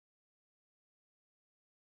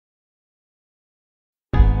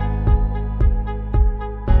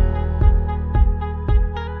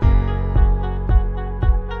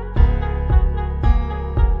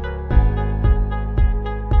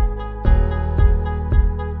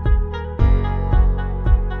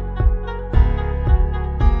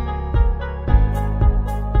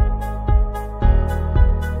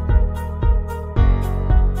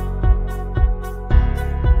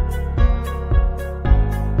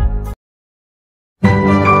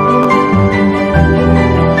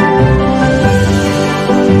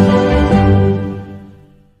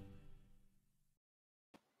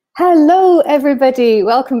everybody,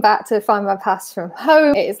 welcome back to Find My Past from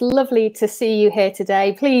Home. It is lovely to see you here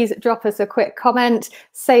today. Please drop us a quick comment,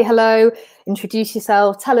 say hello, introduce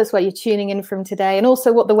yourself, tell us where you're tuning in from today, and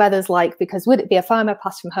also what the weather's like, because would it be a Find My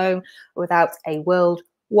Past from Home without a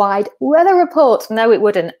worldwide weather report? No, it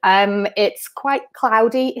wouldn't. It's quite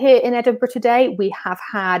cloudy here in Edinburgh today. We have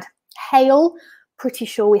had hail. Pretty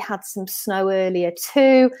sure we had some snow earlier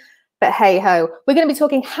too. But hey ho, we're going to be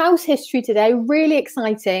talking house history today. Really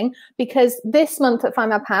exciting, because this month at Find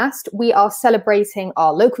My Past, we are celebrating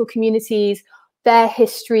our local communities, their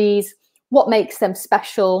histories, what makes them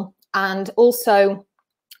special. And also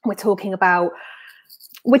we're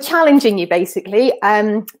challenging you basically,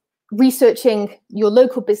 researching your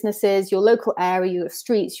local businesses, your local area, your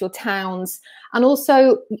streets, your towns, and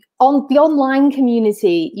also on the online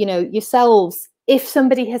community, you know, yourselves. If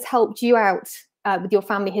somebody has helped you out with your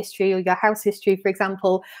family history or your house history, for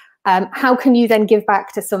example, how can you then give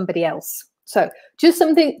back to somebody else? So just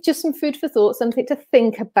some food for thought, something to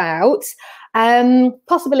think about.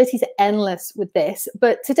 Possibilities are endless with this,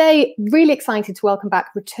 but today, really excited to welcome back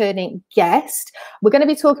returning guest. We're going to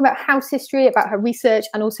be talking about house history, about her research,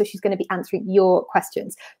 and also she's going to be answering your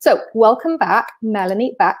questions. So welcome back,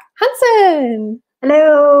 Melanie Backe-Hansen.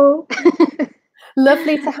 Hello.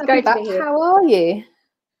 Lovely to have you back. How are you?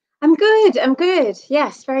 I'm good. I'm good.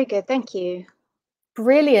 Yes, very good. Thank you.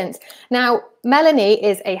 Brilliant. Now, Melanie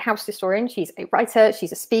is a house historian. She's a writer.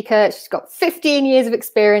 She's a speaker. She's got 15 years of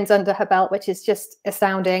experience under her belt, which is just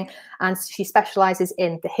astounding. And she specializes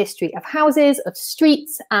in the history of houses, of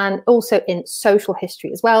streets, and also in social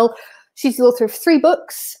history as well. She's the author of 3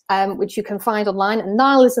 books, which you can find online. And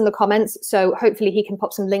Niall is in the comments, so hopefully he can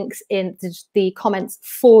pop some links in the comments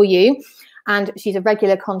for you. And she's a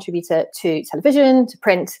regular contributor to television, to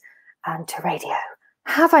print, and to radio.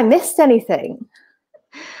 Have I missed anything?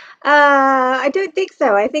 I don't think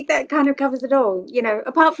so. I think that kind of covers it all. You know,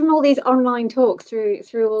 apart from all these online talks through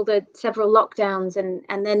all the several lockdowns,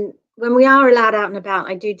 and then when we are allowed out and about,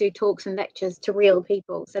 I do talks and lectures to real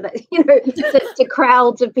people, so that, you know, to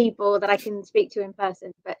crowds of people that I can speak to in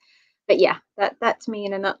person. But yeah, that's me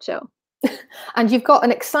in a nutshell. And you've got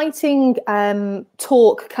an exciting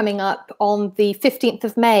talk coming up on the 15th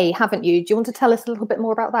of May, haven't you? Do you want to tell us a little bit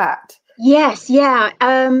more about that? Yes, yeah.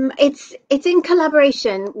 It's in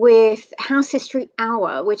collaboration with House History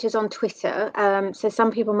Hour, which is on Twitter. So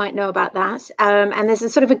some people might know about that. And there's a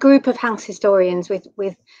sort of a group of house historians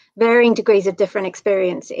with varying degrees of different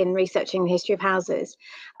experience in researching the history of houses.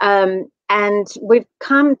 And we've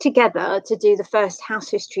come together to do the first house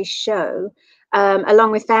history show,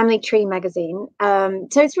 along with Family Tree magazine.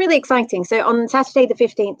 So it's really exciting. So on Saturday, the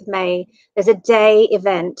 15th of May, there's a day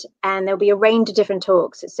event, and there'll be a range of different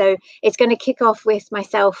talks. So it's going to kick off with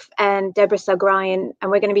myself and Deborah Sugg-Ryan, and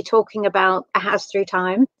we're going to be talking about a house through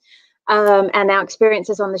time, and our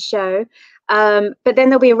experiences on the show. But then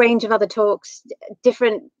there'll be a range of other talks,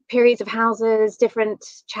 different periods of houses, different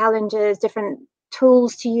challenges, different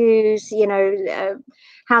tools to use, you know,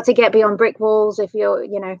 how to get beyond brick walls if you're,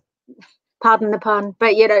 you know, pardon the pun,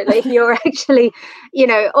 but, you know, if you're actually, you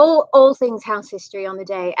know, all things house history on the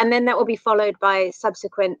day. And then that will be followed by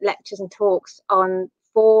subsequent lectures and talks on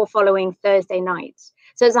 4 following Thursday nights.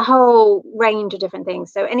 So it's a whole range of different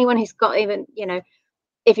things. So anyone who's got, even, you know,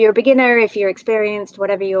 if you're a beginner, if you're experienced,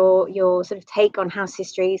 whatever your sort of take on house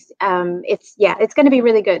histories, it's going to be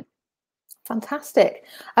really good. Fantastic.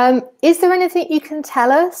 Is there anything you can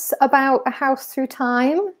tell us about a house through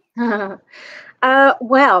time?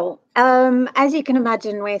 Well, as you can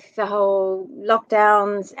imagine, with the whole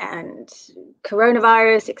lockdowns and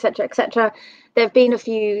coronavirus, etc., there have been a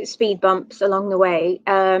few speed bumps along the way.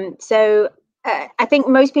 So I think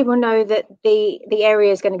most people know that the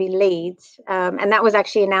area is going to be Leeds, and that was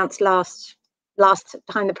actually announced last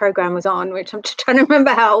time the program was on, which I'm just trying to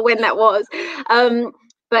remember when that was.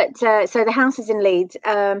 But so the house is in Leeds,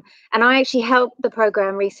 and I actually helped the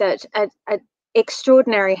program research a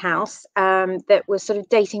extraordinary house that was sort of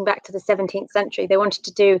dating back to the 17th century. They wanted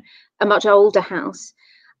to do a much older house,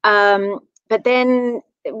 but then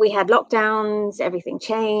we had lockdowns, everything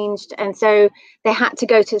changed, and so they had to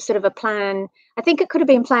go to sort of a plan. I think it could have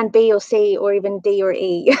been plan B or C or even D or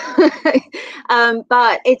E.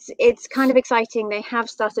 But it's kind of exciting. They have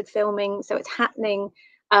started filming, so it's happening.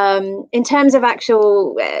 In terms of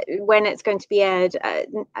actual when it's going to be aired,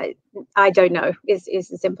 I don't know is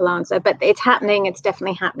the simple answer, but it's happening. It's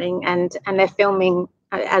definitely happening, and they're filming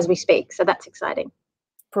as we speak, so that's exciting.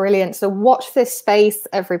 Brilliant. So watch this space,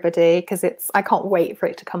 everybody, because I can't wait for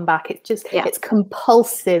it to come back. It's just, it's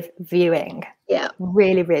compulsive viewing. Yeah,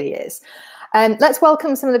 really, really is. Let's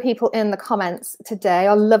welcome some of the people in the comments today,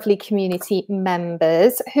 our lovely community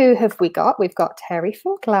members. Who have we got? We've got Terry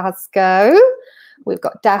from Glasgow. We've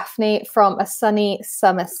got Daphne from a sunny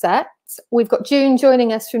Somerset. We've got June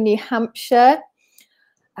joining us from New Hampshire.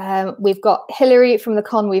 We've got Hilary from the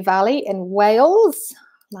Conwy Valley in Wales,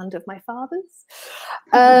 land of my fathers.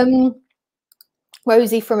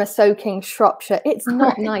 Rosie from a soaking Shropshire. It's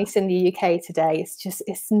not nice in the UK today.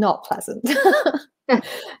 It's not pleasant.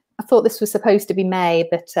 I thought this was supposed to be May,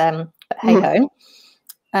 but hey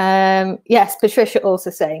ho. Yes, Patricia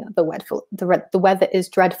also saying the weather is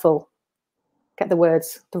dreadful. Get the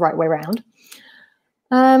words the right way around.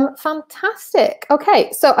 Fantastic.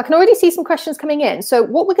 Okay, so I can already see some questions coming in. So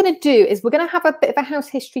what we're going to do is we're going to have a bit of a house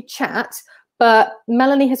history chat, but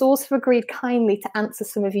Melanie has also agreed kindly to answer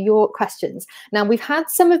some of your questions. Now, we've had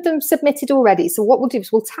some of them submitted already, so what we'll do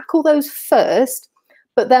is we'll tackle those first,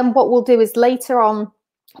 but then what we'll do is later on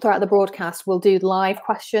throughout the broadcast, we'll do live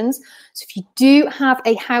questions. So if you do have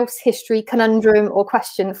a house history conundrum or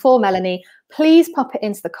question for Melanie, please pop it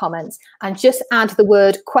into the comments and just add the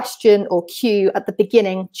word question or Q at the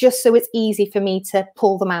beginning, just so it's easy for me to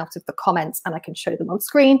pull them out of the comments and I can show them on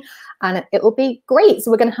screen, and it will be great. So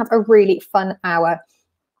we're going to have a really fun hour.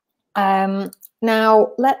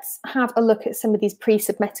 Now let's have a look at some of these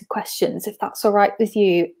pre-submitted questions, if that's all right with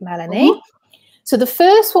you, Melanie. So the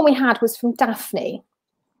first one we had was from Daphne.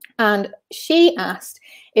 And she asked,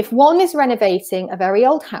 if one is renovating a very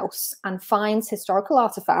old house and finds historical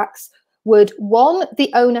artifacts, would one,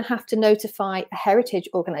 the owner have to notify a heritage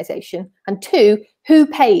organisation, and two, who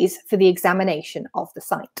pays for the examination of the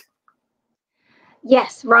site?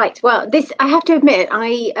 Yes, right. Well, this, I have to admit,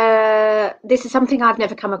 this is something I've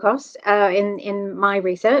never come across in my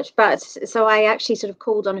research, but so I actually sort of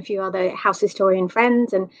called on a few other house historian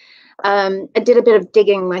friends and I did a bit of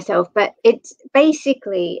digging myself, but it's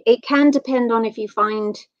basically, it can depend on if you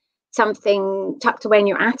find something tucked away in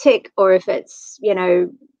your attic, or if it's, you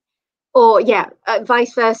know, or yeah,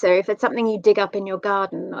 vice versa. If it's something you dig up in your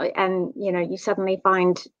garden and, you know, you suddenly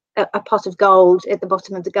find a pot of gold at the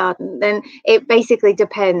bottom of the garden, then it basically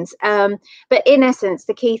depends. But in essence,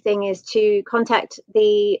 the key thing is to contact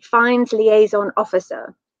the fines liaison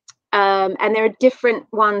officer. And there are different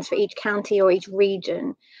ones for each county or each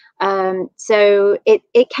region. So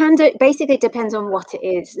it can basically depends on what it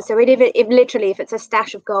is. So if literally if it's a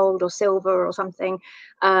stash of gold or silver or something,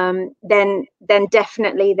 then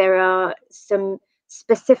definitely there are some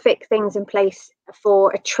specific things in place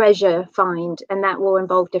for a treasure find, and that will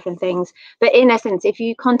involve different things. But in essence, if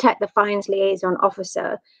you contact the fines liaison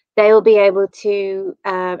officer, they'll be able to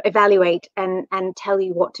evaluate and tell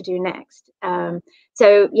you what to do next.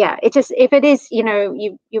 So yeah, it just, if it is, you know,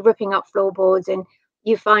 you're ripping up floorboards and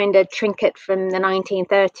you find a trinket from the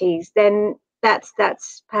 1930s, then that's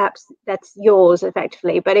perhaps that's yours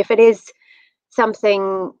effectively. But if it is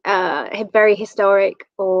something very historic,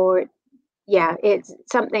 or yeah, it's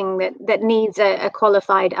something that needs a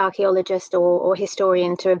qualified archaeologist or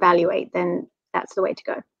historian to evaluate, then that's the way to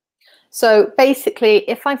go. So basically,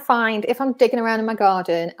 if I'm digging around in my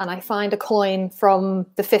garden and I find a coin from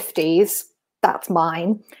the 50s, that's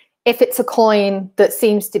mine. If it's a coin that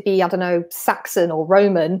seems to be, I don't know, Saxon or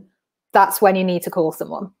Roman, that's when you need to call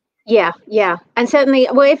someone. Yeah, yeah, and certainly,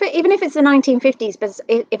 well, even if it's the 1950s, but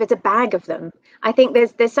if it's a bag of them, I think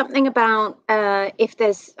there's something about if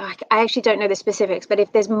there's, I actually don't know the specifics, but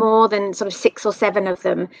if there's more than sort of 6 or 7 of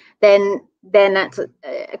them, then that's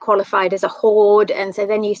qualified as a hoard, and so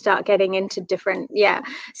then you start getting into different, yeah.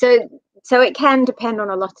 So it can depend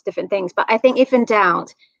on a lot of different things, but I think if in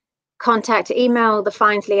doubt, email the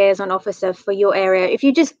fines liaison officer for your area. If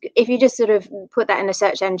you just sort of put that in a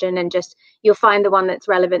search engine and you'll find the one that's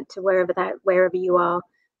relevant to wherever you are,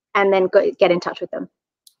 and then get in touch with them.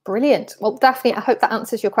 Brilliant. Well, Daphne, I hope that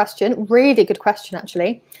answers your question. Really good question,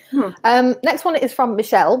 actually. Next one is from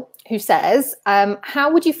Michelle, who says,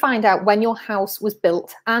 how would you find out when your house was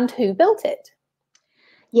built and who built it?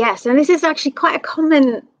 Yes, and this is actually quite a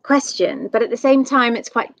common question, but at the same time, it's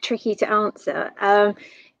quite tricky to answer.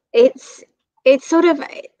 It's sort of,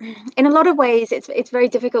 in a lot of ways, it's very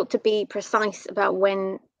difficult to be precise about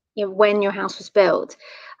when your house was built.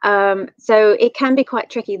 So it can be quite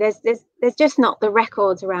tricky. There's just not the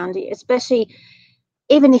records around it, especially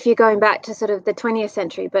even if you're going back to sort of the 20th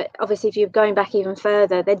century. But obviously, if you're going back even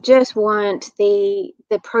further, there just weren't the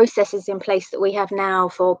processes in place that we have now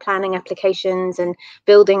for planning applications and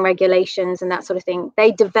building regulations and that sort of thing.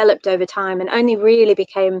 They developed over time and only really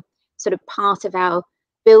became sort of part of our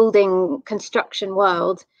building construction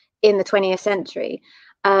world in the 20th century.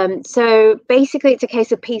 So basically, it's a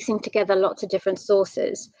case of piecing together lots of different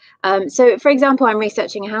sources. So, for example, I'm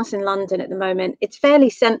researching a house in London at the moment. It's fairly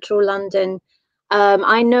central London.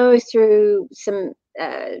 I know through some,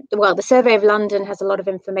 well, the Survey of London has a lot of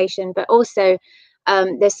information, but also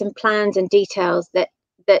there's some plans and details that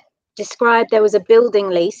describe there was a building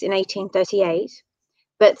lease in 1838.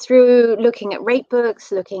 But through looking at rate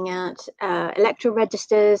books, looking at electoral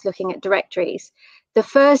registers, looking at directories, the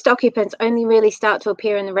first occupants only really start to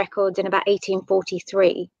appear in the records in about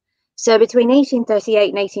 1843. So between 1838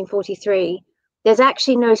 and 1843, there's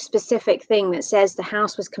actually no specific thing that says the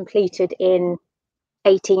house was completed in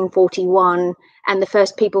 1841 and the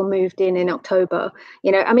first people moved in October.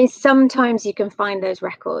 You know, I mean, sometimes you can find those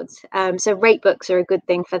records. So rate books are a good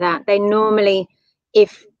thing for that. They normally,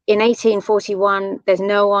 if in 1841 there's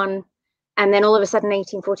no one, and then all of a sudden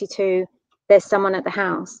 1842 there's someone at the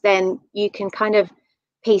house, then you can kind of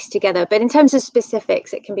piece together. But in terms of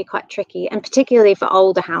specifics, it can be quite tricky, and particularly for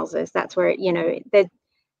older houses, that's where, you know,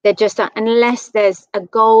 they're just, unless there's a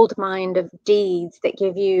gold mine of deeds that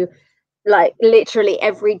give you like literally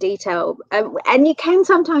every detail, and you can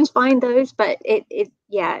sometimes find those, but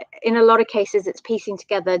yeah, in a lot of cases it's piecing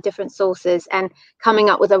together different sources and coming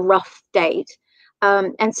up with a rough date.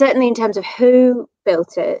 And certainly in terms of who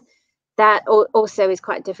built it, that also is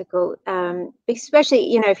quite difficult, especially,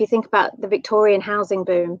 you know, if you think about the Victorian housing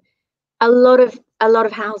boom, a lot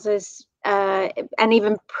of houses, and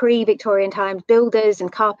even pre-Victorian times, builders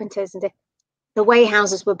and carpenters and the way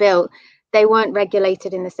houses were built, they weren't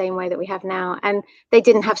regulated in the same way that we have now, and they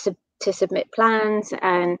didn't have to submit plans.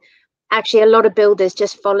 And actually, a lot of builders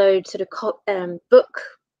just followed sort of book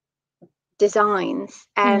designs,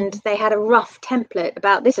 and they had a rough template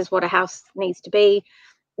about this is what a house needs to be.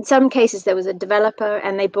 In some cases, there was a developer,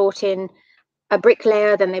 and they brought in a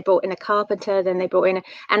bricklayer, then they brought in a carpenter, then they brought in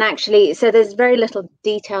and actually, so there's very little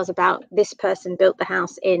details about this person built the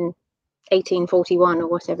house in 1841 or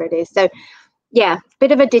whatever it is. So yeah,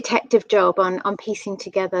 bit of a detective job on piecing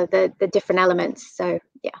together the different elements. So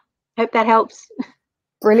yeah, hope that helps.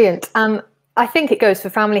 Brilliant. I think it goes for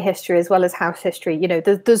family history as well as house history. You know,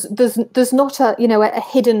 there's not a, you know, a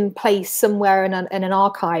hidden place somewhere in an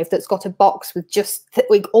archive that's got a box with just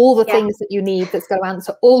with all the things that you need that's going to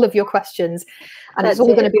answer all of your questions, and it's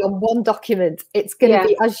all going to be on one document. It's going to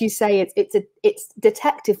be, as you say, it's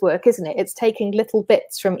detective work, isn't it? It's taking little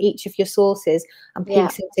bits from each of your sources and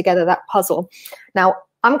piecing together that puzzle. Now,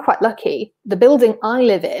 I'm quite lucky. The building I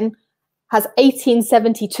live in has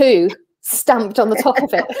 1872 stamped on the top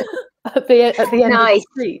of it. At the end of the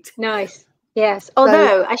street. Nice. Yes.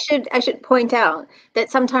 Although I should point out that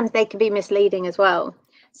sometimes they can be misleading as well.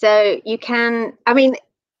 So you can, I mean,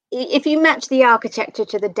 if you match the architecture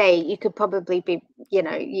to the date, you could probably be, you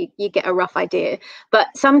know, you get a rough idea. But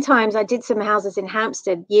sometimes I did some houses in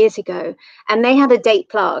Hampstead years ago, and they had a date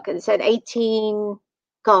plaque and it said 18,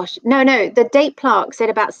 gosh, no, the date plaque said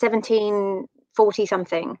about 1740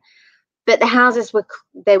 something. But the houses were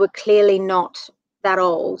clearly not that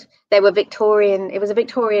old. They were Victorian. It was a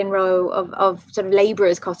Victorian row of sort of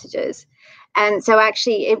labourers' cottages, and so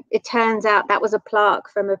actually it turns out that was a plaque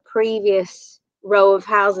from a previous row of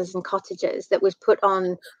houses and cottages that was put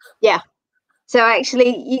on. Yeah. So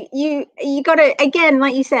actually, you got to, again,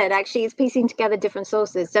 like you said, actually it's piecing together different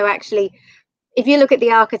sources. So actually, if you look at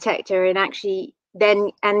the architecture and actually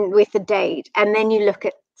then and with the date, and then you look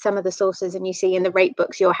at some of the sources and you see in the rate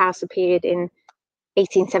books your house appeared in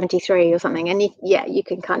 1873 or something, and you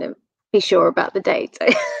can kind of be sure about the date.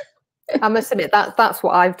 I must admit that's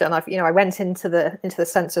what I've done. I went into the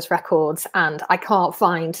census records, and I can't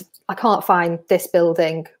find this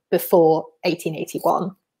building before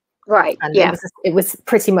 1881. Right. And it was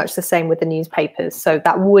pretty much the same with the newspapers, so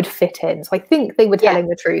that would fit in. So I think they were telling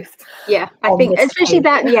the truth. Yeah, I think especially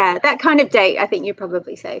that kind of date, I think you're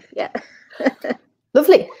probably safe. Yeah.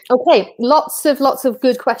 Lovely. Okay, lots of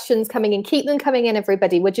good questions coming in. Keep them coming in,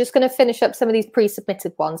 everybody. We're just going to finish up some of these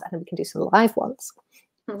pre-submitted ones, and then we can do some live ones.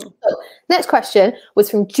 So, next question was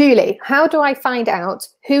from Julie. How do I find out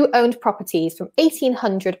who owned properties from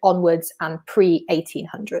 1800 onwards and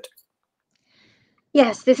pre-1800?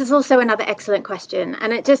 Yes, this is also another excellent question,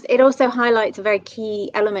 and it also highlights a very key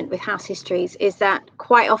element with house histories, is that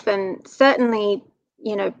quite often, certainly,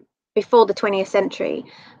 you know, before the 20th century,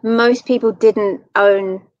 most people didn't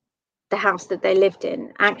own the house that they lived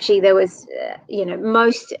in. Actually, there was, you know,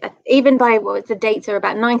 most, even by what the dates are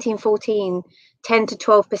about 1914, 10 to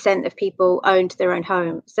 12% of people owned their own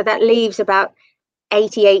home. So that leaves about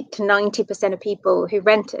 88 to 90% of people who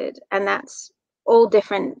rented, and that's all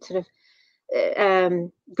different sort of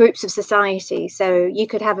groups of society. So you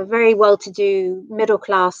could have a very well-to-do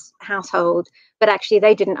middle-class household, but actually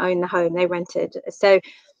they didn't own the home, they rented. So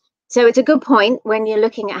it's a good point when you're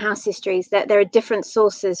looking at house histories that there are different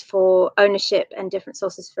sources for ownership and different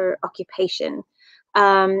sources for occupation,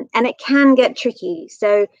 and it can get tricky.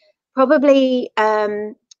 So probably,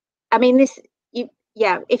 I mean,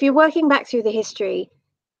 if you're working back through the history,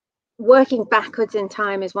 working backwards in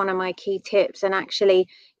time is one of my key tips. And actually,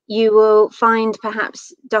 you will find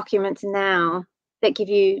perhaps documents now that give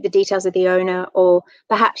you the details of the owner, or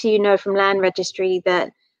perhaps from land registry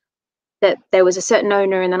that there was a certain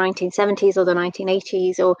owner in the 1970s or the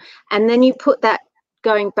 1980s, and then you put that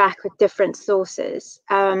going back with different sources.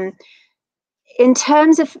 In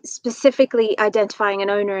terms of specifically identifying an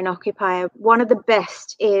owner and occupier, one of the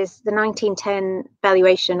best is the 1910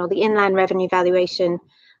 valuation, or the inland revenue valuation,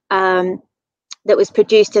 that was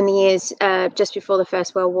produced in the years just before the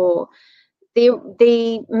First World War.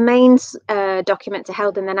 The main documents are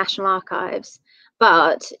held in the National Archives,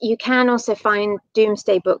 but you can also find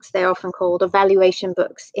doomsday books, they're often called, or valuation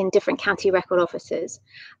books, in different county record offices,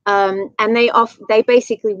 and they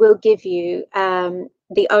basically will give you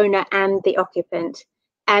the owner and the occupant,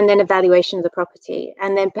 and then a valuation of the property,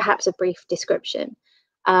 and then perhaps a brief description.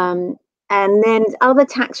 And then other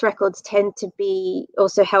tax records tend to be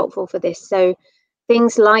also helpful for this. So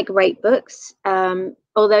things like rate books,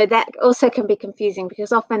 although that also can be confusing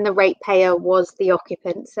because often the rate payer was the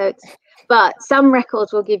occupant. But some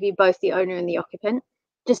records will give you both the owner and the occupant.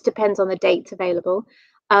 Just depends on the dates available.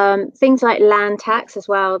 Things like land tax as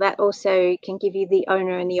well, that also can give you the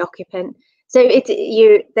owner and the occupant. So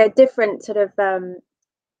they're different sort of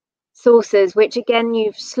sources, which again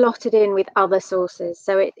you've slotted in with other sources.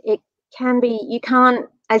 So it can be, you can't,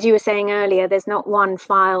 as you were saying earlier, there's not one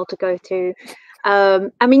file to go to.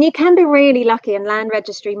 I mean, you can be really lucky, and land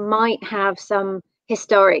registry might have some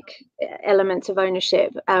historic elements of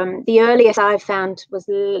ownership. The earliest I've found was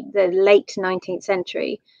the late 19th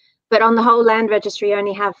century, but on the whole, land registry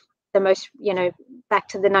only have the most, back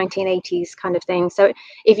to the 1980s kind of thing. So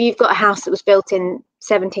if you've got a house that was built in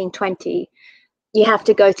 1720, you have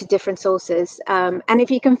to go to different sources. And if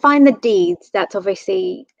you can find the deeds, that's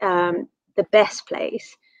obviously the best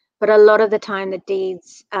place. But a lot of the time, the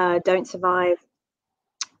deeds don't survive.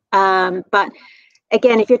 But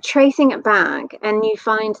again, if you're tracing it back and you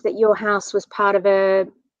find that your house was part of a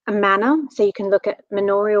manor, so you can look at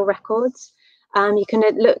manorial records. You can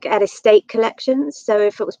look at estate collections. So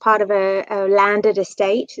if it was part of a landed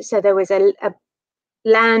estate, so there was a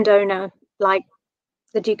landowner like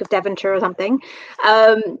the Duke of Devonshire or something,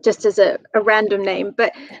 just as a random name.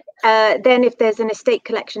 But then if there's an estate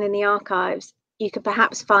collection in the archives, you could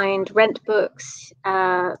perhaps find rent books,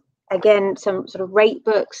 again, some sort of rate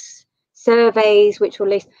books, surveys, which will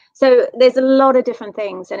list. So there's a lot of different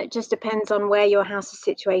things, and it just depends on where your house is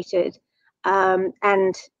situated, and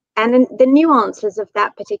the nuances of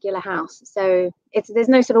that particular house. So there's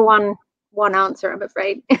no sort of one answer, I'm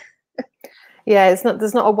afraid. Yeah,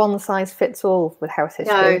 there's not a one size fits all with house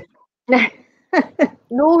history. No.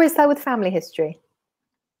 Nor is there with family history.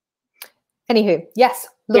 Anywho, yes,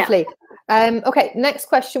 lovely. Yeah. Okay, next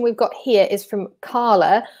question we've got here is from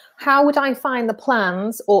Carla. How would I find the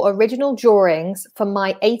plans or original drawings for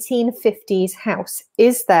my 1850s house?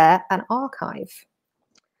 Is there an archive?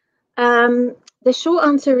 The short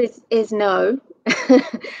answer is no.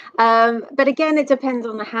 But again, it depends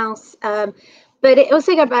on the house. But it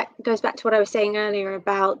also goes back to what I was saying earlier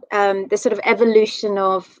about the sort of evolution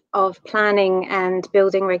of planning and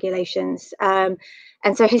building regulations. And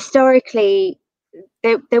so historically,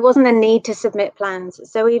 there wasn't a need to submit plans.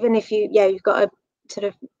 So even if you've got a sort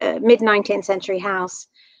of mid-19th century house,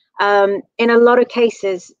 in a lot of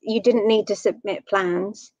cases, you didn't need to submit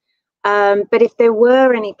plans. But if there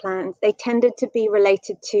were any plans, they tended to be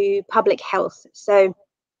related to public health. So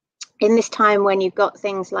in this time when you've got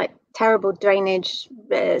things like terrible drainage,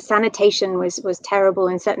 sanitation was terrible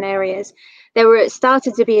in certain areas, there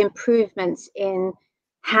started to be improvements in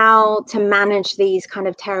how to manage these kind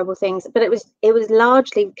of terrible things. But it was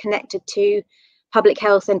largely connected to public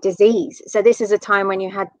health and disease. So this is a time when you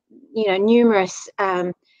had, numerous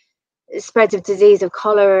spreads of disease, of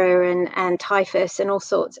cholera and typhus and all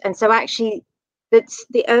sorts. And so actually that's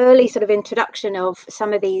the early sort of introduction of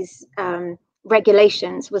some of these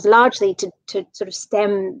regulations was largely to sort of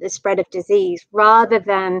stem the spread of disease rather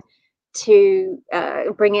than to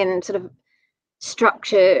bring in sort of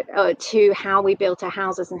structure to how we built our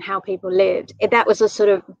houses and how people lived. That was a sort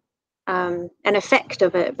of an effect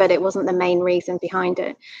of it, but it wasn't the main reason behind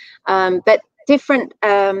it. But different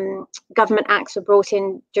government acts were brought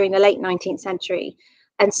in during the late 19th century,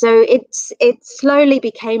 And so it slowly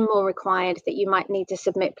became more required that you might need to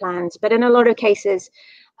submit plans, but in a lot of cases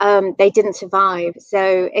they didn't survive.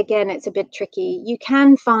 So again, it's a bit tricky. You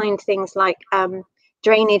can find things like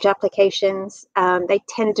drainage applications. They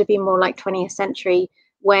tend to be more like 20th century,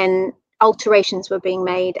 when alterations were being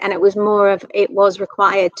made, and it was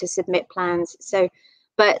required to submit plans. So,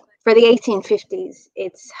 but for the 1850s,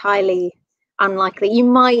 it's highly unlikely. You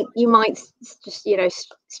might just, you know,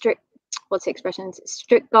 what's the expression?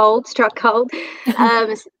 Struck gold.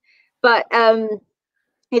 But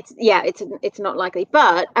it's not likely.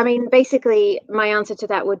 But I mean, basically, my answer to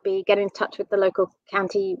that would be get in touch with the local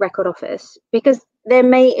county record office, because it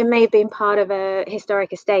may have been part of a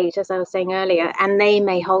historic estate, as I was saying earlier, and they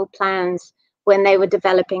may hold plans when they were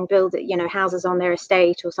developing houses on their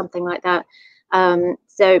estate or something like that.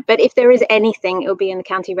 But if there is anything, it'll be in the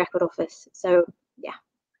county record office. So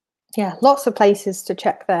yeah, lots of places to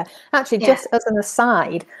check there. Actually, just as an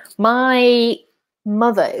aside, my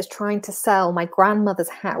mother is trying to sell my grandmother's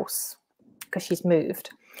house because she's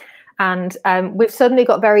moved, and we've suddenly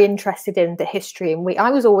got very interested in the history. And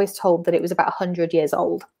I was always told that it was about 100 years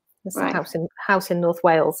old. It's a house in North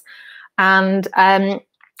Wales, and then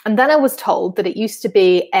I was told that it used to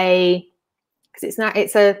be because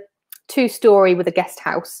it's a 2-story with a guest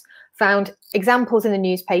house. Found examples in the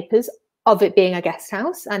newspapers of it being a guest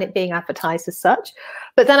house and it being advertised as such.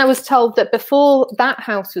 But then I was told that before that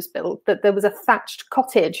house was built, that there was a thatched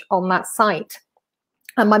cottage on that site.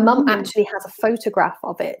 And my mum actually has a photograph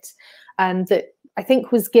of it that I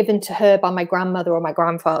think was given to her by my grandmother or my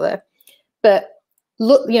grandfather. But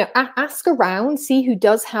look, ask around, see who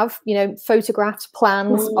does have, photographed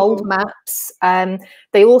plans, old maps.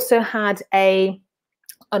 They also had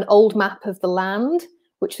an old map of the land,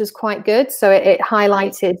 which was quite good. So it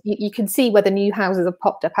highlighted, you can see where the new houses have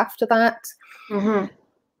popped up after that. And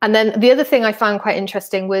then the other thing I found quite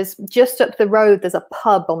interesting was just up the road, there's a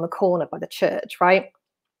pub on the corner by the church, right?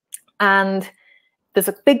 And there's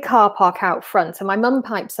a big car park out front. And my mum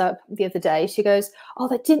pipes up the other day. She goes,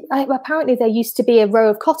 apparently there used to be a row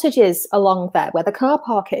of cottages along there where the car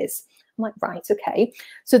park is. I'm like, right, okay.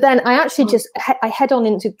 So then I actually I head on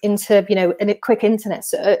into in a quick internet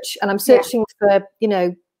search, and I'm searching for,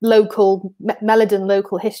 local Melodon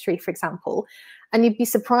local history, for example. And you'd be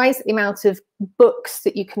surprised at the amount of books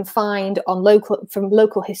that you can find from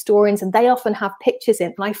local historians, and they often have pictures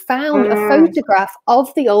in. And I found a photograph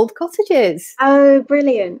of the old cottages. Oh,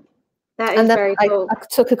 brilliant. That is very cool. I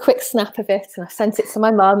took a quick snap of it and I sent it to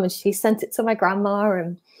my mum, and she sent it to my grandma,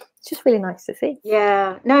 and it's just really nice to see.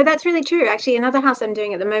 Yeah, no, that's really true. Actually, another house I'm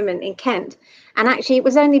doing at the moment in Kent, and actually it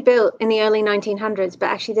was only built in the early 1900s, but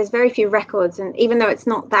actually there's very few records. And even though it's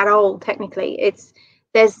not that old technically,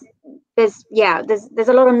 there's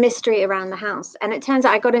a lot of mystery around the house. And it turns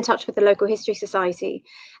out I got in touch with the local history society,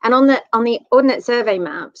 and on the Ordnance Survey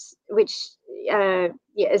maps, which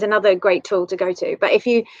is another great tool to go to. But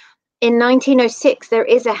in 1906, there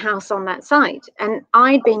is a house on that site, and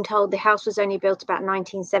I'd been told the house was only built about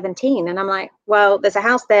 1917, and I'm like, well, there's a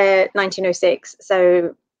house there 1906,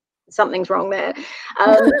 so something's wrong there.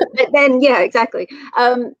 But then exactly.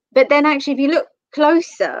 But then actually, if you look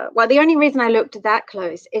closer, well, the only reason I looked that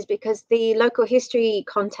close is because the local history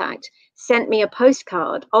contact sent me a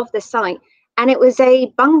postcard of the site, and it was a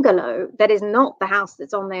bungalow that is not the house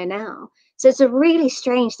that's on there now. So it's a really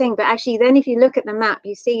strange thing. But actually, then if you look at the map,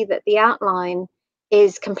 you see that the outline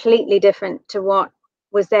is completely different to what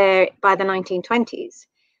was there by the 1920s.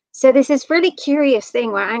 So this is really curious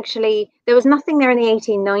thing where actually there was nothing there in the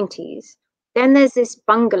 1890s. Then there's this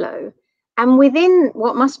bungalow. And within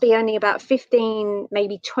what must be only about 15,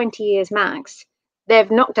 maybe 20 years max, they've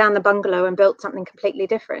knocked down the bungalow and built something completely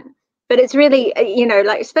different. But it's really,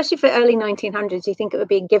 especially for early 1900s, you think it would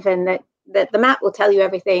be a given that the map will tell you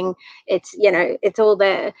everything. It's, it's all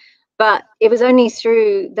there. But it was only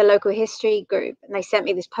through the local history group, and they sent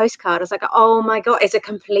me this postcard. I was like, oh my God, it's a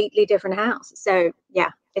completely different house. So yeah,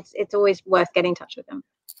 it's always worth getting in touch with them.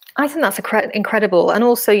 I think that's incredible. And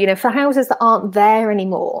also, for houses that aren't there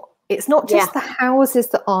anymore, it's not just the houses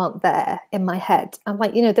that aren't there in my head. I'm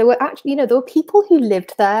like, there were actually, there were people who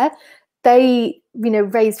lived there. They,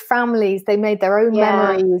 raised families, they made their own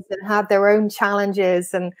memories and had their own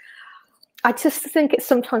challenges. And I just think it's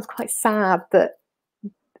sometimes quite sad that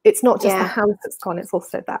it's not just the house that's gone, it's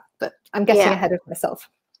also that. But I'm getting ahead of myself.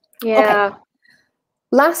 Yeah. Okay.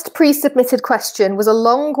 Last pre-submitted question was a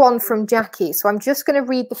long one from Jackie. So I'm just going to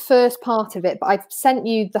read the first part of it, but I've sent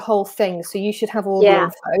you the whole thing, so you should have all the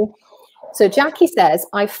info. So Jackie says,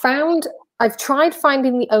 I've tried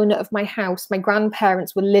finding the owner of my house my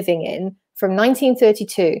grandparents were living in from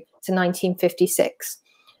 1932 to 1956.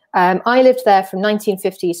 I lived there from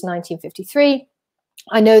 1950 to 1953.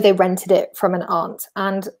 I know they rented it from an aunt,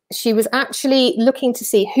 and she was actually looking to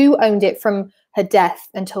see who owned it from her death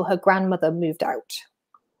until her grandmother moved out.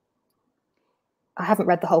 I haven't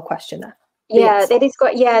read the whole question there. Yeah, it is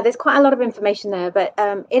quite, yeah, there's quite a lot of information there, but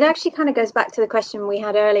it actually kind of goes back to the question we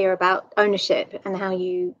had earlier about ownership and how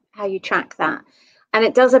you track that. And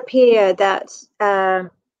it does appear that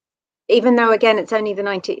even though again it's only the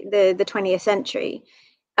 20th century,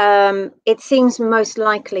 it seems most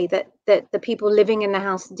likely that the people living in the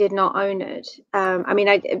house did not own it. I mean,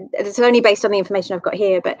 it's only based on the information I've got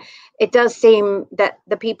here, but it does seem that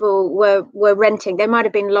the people were renting. They might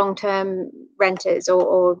have been long-term renters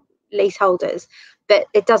or leaseholders, but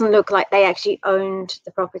it doesn't look like they actually owned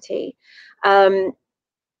the property.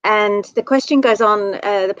 And the question goes on,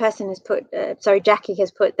 the person has put, Jackie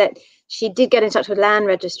has put that she did get in touch with Land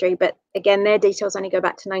Registry, but again, their details only go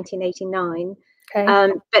back to 1989.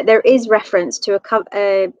 Okay. But there is reference to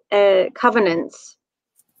a covenants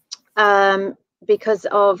because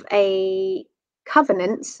of a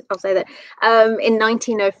covenants, I'll say that, in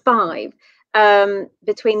 1905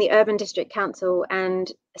 between the Urban District Council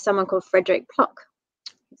and someone called Frederick Pluck.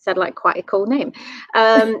 It sounded like quite a cool name.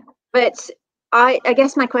 But I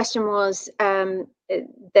guess my question was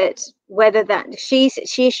that whether that she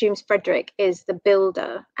assumes Frederick is the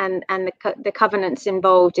builder, and the covenants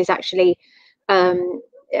involved is actually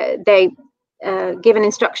they give an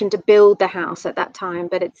instruction to build the house at that time,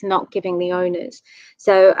 but it's not giving the owners.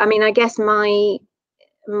 So I mean, I guess my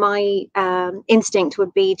instinct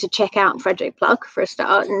would be to check out Frederick Pluck for a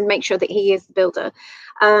start and make sure that he is the builder,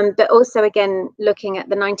 but also again looking at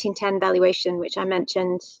the 1910 valuation, which I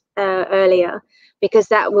mentioned earlier, because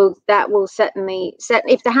that will certainly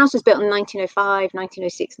if the house was built in 1905,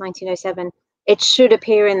 1906, 1907, it should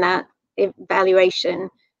appear in that valuation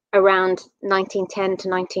around 1910 to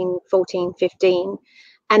 1914, 15,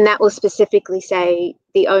 and that will specifically say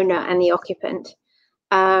the owner and the occupant.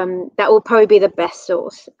 That will probably be the best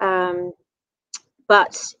source,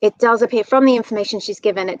 but it does appear from the information she's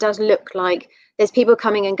given, it does look like there's people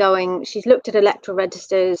coming and going. She's looked at electoral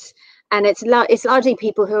registers, and it's largely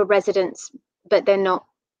people who are residents, but they're not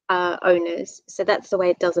owners. So that's the way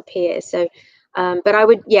it does appear. So but I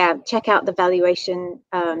would, yeah, check out the valuation.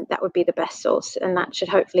 That would be the best source, and that should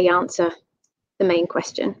hopefully answer the main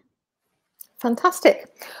question.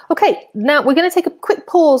 Fantastic. Okay, now we're going to take a quick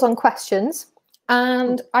pause on questions,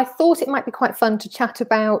 and I thought it might be quite fun to chat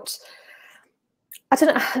about, I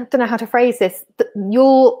don't know how to phrase this,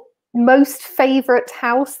 your most favourite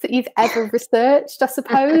house that you've ever researched, I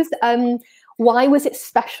suppose. Why was it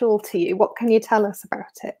special to you? What can you tell us about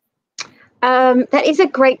it? That is a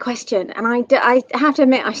great question, and I have to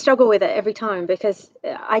admit I struggle with it every time, because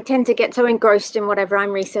I tend to get so engrossed in whatever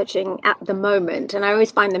I'm researching at the moment, and I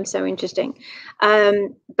always find them so interesting.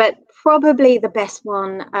 But probably the best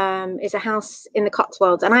one is a house in the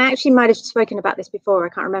Cotswolds, and I actually might have spoken about this before. I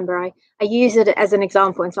can't remember. I use it as an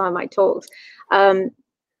example in some of my talks.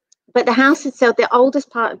 But the house itself, the oldest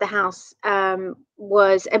part of the house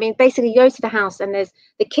was, I mean, basically you go to the house and there's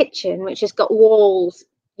the kitchen, which has got walls,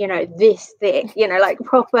 you know, this thick, you know, like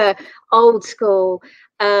proper old school,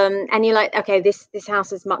 and you're like, okay, this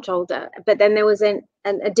house is much older. But then there was an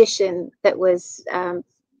addition that was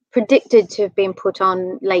predicted to have been put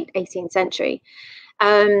on late 18th century,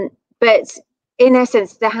 but in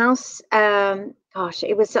essence the house, gosh,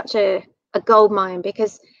 it was such a gold mine,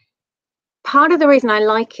 because part of the reason I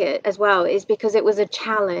like it as well is because it was a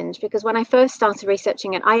challenge. Because when I first started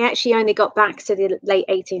researching it, I actually only got back to the late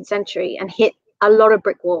 18th century and hit a lot of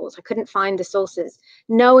brick walls. I couldn't find the sources,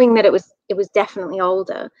 knowing that it was definitely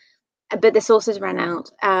older, but the sources ran out,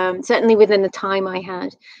 certainly within the time I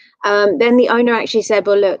had. Then the owner actually said,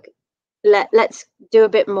 well, look, let's do a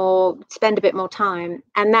bit more, spend a bit more time.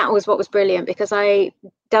 And that was what was brilliant, because I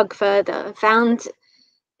dug further, found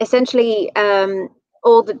essentially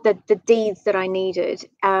all the deeds that I needed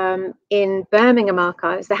in Birmingham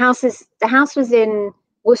archives. The house was in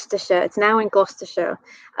Worcestershire. It's now in Gloucestershire.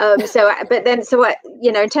 So what,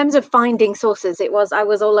 you know, in terms of finding sources, I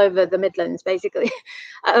was all over the Midlands basically.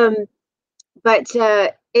 But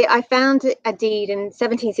I found a deed in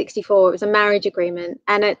 1764. It was a marriage agreement,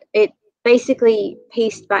 and it basically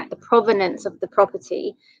pieced back the provenance of the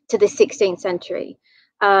property to the 16th century.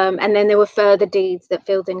 And then there were further deeds that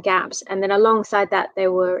filled in gaps. And then alongside that,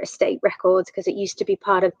 there were estate records, because it used to be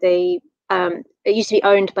part of it used to be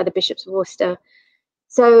owned by the bishops of Worcester.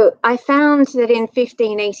 So I found that in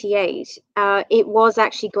 1588, it was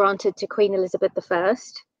actually granted to Queen Elizabeth I.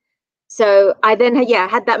 So I then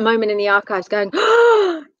had that moment in the archives going,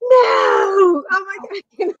 oh, no, oh my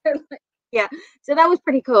God. Yeah. So that was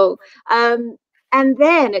pretty cool. And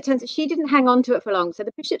then it turns out she didn't hang on to it for long. So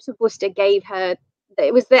the bishops of Worcester gave her,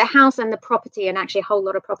 it was their house and the property, and actually a whole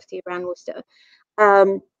lot of property around Worcester.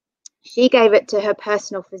 She gave it to her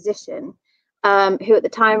personal physician, who at the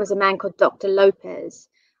time was a man called Dr. Lopez.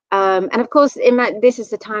 And of course, this is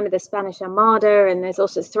the time of the Spanish Armada, and there's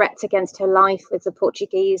also threats against her life with the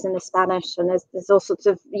Portuguese and the Spanish, and there's all sorts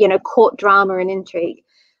of, court drama and intrigue.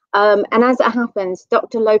 And as it happens,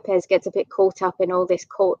 Dr. Lopez gets a bit caught up in all this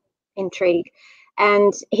court intrigue,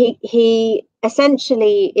 and he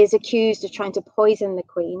essentially is accused of trying to poison the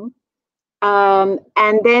Queen. And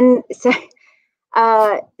then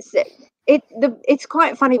it's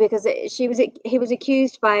quite funny because he was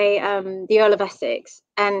accused by the Earl of Essex,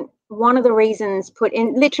 and one of the reasons put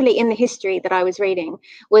in literally in the history that I was reading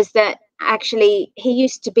was that actually he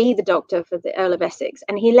used to be the doctor for the Earl of Essex,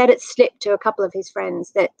 and he let it slip to a couple of his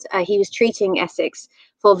friends that he was treating Essex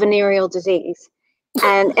for venereal disease.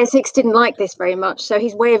 And Essex didn't like this very much, so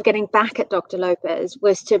his way of getting back at Dr. Lopez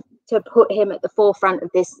was to put him at the forefront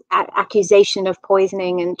of this accusation of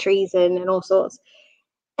poisoning and treason and all sorts.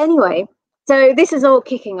 Anyway, so this is all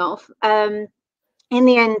kicking off. In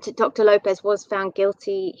the end, Dr. Lopez was found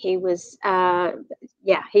guilty. He was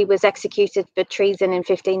executed for treason in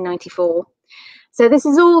 1594. So this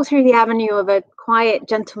is all through the avenue of a quiet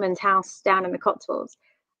gentleman's house down in the Cotswolds.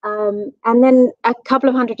 And then a couple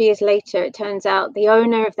of hundred years later, it turns out the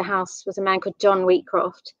owner of the house was a man called John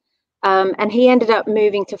Wheatcroft. And he ended up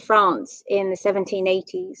moving to France in the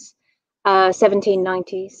 1780s.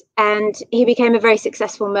 1790s, and he became a very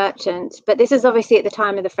successful merchant. But this is obviously at the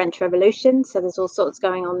time of the French Revolution, so there's all sorts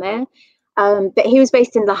going on there. But he was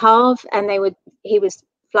based in Le Havre, and he was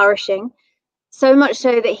flourishing, so much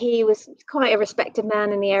so that he was quite a respected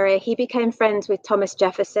man in the area. He became friends with Thomas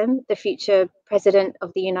Jefferson, the future president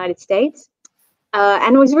of the United States,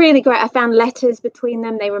 and it was really great. I found letters between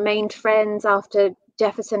them. They remained friends after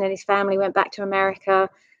Jefferson and his family went back to America.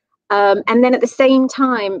 And then at the same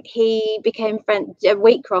time,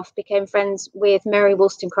 Wheatcroft became friends with Mary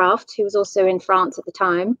Wollstonecraft, who was also in France at the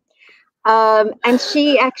time. And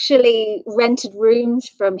she actually rented rooms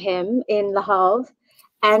from him in Le Havre.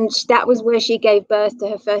 And that was where she gave birth to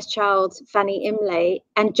her first child, Fanny Imlay.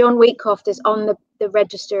 And John Wheatcroft is on the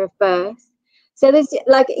register of birth. So there's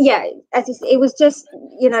it was just,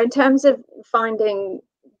 in terms of finding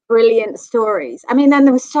brilliant stories. I mean, then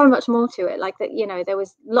there was so much more to it, like that, there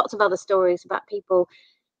was lots of other stories about people.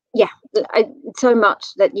 So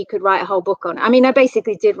much that you could write a whole book on. I mean, I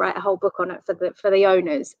basically did write a whole book on it for the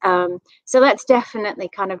owners. So that's definitely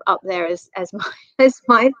kind of up there as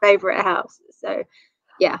my favorite house. So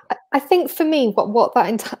yeah, I think for me, what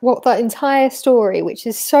that entire story, which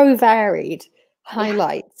is so varied,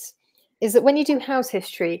 highlights is that when you do house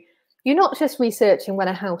history, you're not just researching when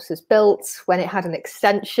a house was built, when it had an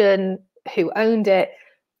extension, who owned it.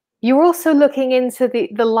 You're also looking into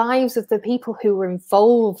the lives of the people who were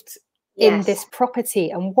involved in this property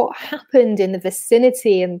and what happened in the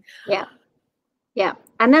vicinity. And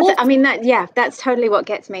and that's totally what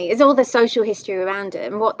gets me, is all the social history around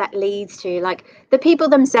it and what that leads to. Like, the people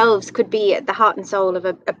themselves could be at the heart and soul of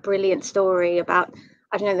a brilliant story about,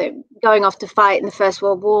 I don't know, going off to fight in the First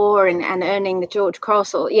World War and earning the George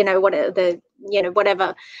Cross, or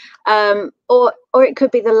whatever. Or it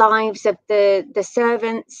could be the lives of the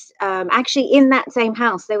servants. Actually, in that same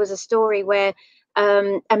house, there was a story where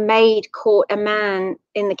a maid caught a man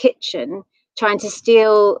in the kitchen trying to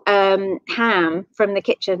steal ham from the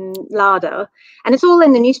kitchen larder, and it's all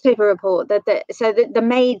in the newspaper report that the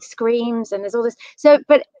maid screams, and there's all this. So,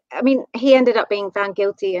 but I mean, he ended up being found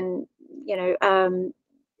guilty, and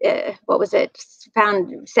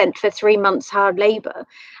sent for 3 months hard labor.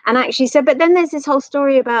 And actually said, but then there's this whole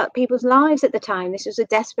story about people's lives at the time. This was a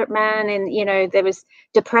desperate man, and there was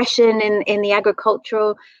depression in the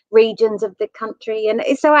agricultural regions of the country, and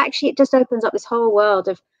so actually it just opens up this whole world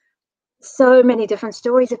of so many different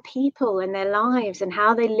stories of people and their lives and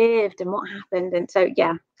how they lived and what happened. And so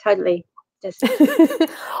totally just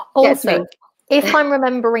also, if I'm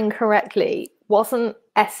remembering correctly, wasn't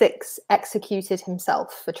Essex executed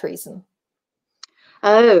himself for treason?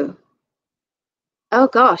 Oh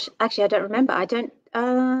gosh, actually I don't remember. I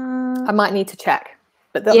might need to check,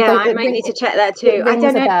 but I might need to check that too. I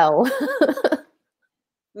don't know. Bell.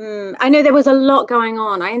 I know there was a lot going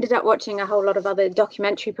on. I ended up watching a whole lot of other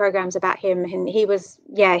documentary programs about him, and he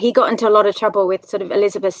got into a lot of trouble with sort of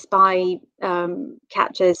Elizabeth spy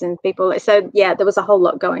catchers and people. So there was a whole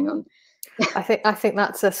lot going on. I think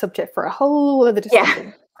that's a subject for a whole other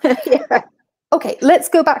discussion. Yeah. Okay, let's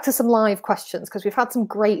go back to some live questions because we've had some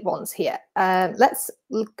great ones here. Let's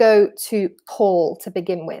go to Paul to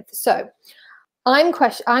begin with. So,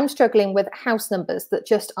 I'm struggling with house numbers that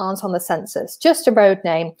just aren't on the census, just a road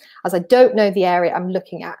name, as I don't know the area I'm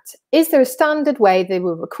looking at. Is there a standard way they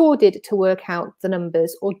were recorded to work out the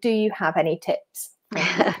numbers, or do you have any tips?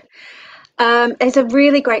 It's a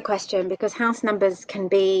really great question, because house numbers can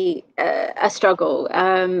be a struggle.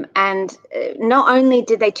 And not only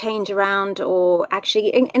did they change around, or actually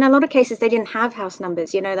in a lot of cases they didn't have house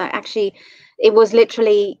numbers, you know, that actually it was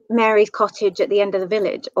literally Mary's cottage at the end of the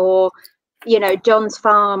village, or, you know, John's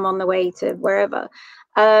farm on the way to wherever.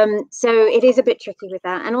 So it is a bit tricky with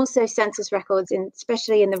that. And also census records,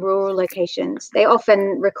 especially in the rural locations, they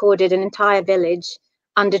often recorded an entire village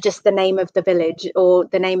under just the name of the village, or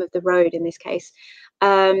the name of the road in this case.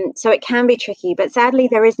 So it can be tricky, but sadly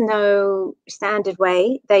there is no standard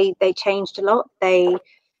way. They changed a lot. They,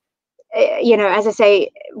 you know, as I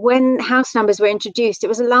say, when house numbers were introduced, it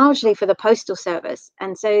was largely for the postal service,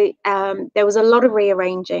 and so there was a lot of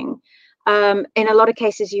rearranging. In a lot of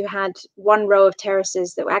cases you had one row of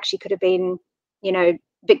terraces that actually could have been, you know,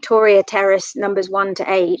 Victoria Terrace numbers 1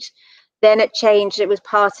 to 8. Then it changed, it was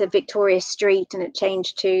part of Victoria Street, and it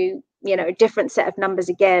changed to, you know, a different set of numbers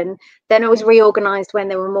again. Then it was reorganized when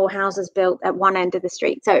there were more houses built at one end of the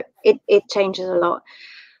street. So it changes a lot.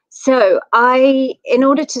 So in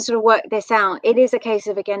order to sort of work this out, it is a case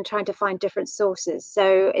of, again, trying to find different sources.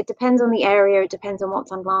 So it depends on the area, it depends on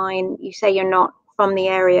what's online. You say you're not from the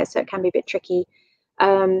area, so it can be a bit tricky.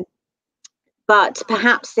 But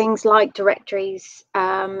perhaps things like directories,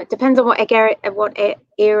 it depends on what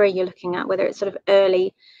era you're looking at, whether it's sort of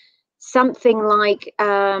early, something like,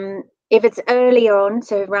 if it's earlier on,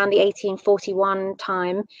 so around the 1841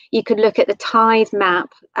 time, you could look at the tithe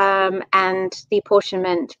map and the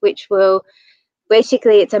apportionment, which will,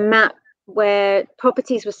 basically it's a map where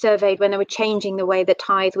properties were surveyed when they were changing the way the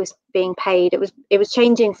tithe was being paid. It was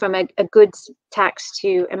changing from a goods tax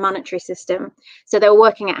to a monetary system. So they were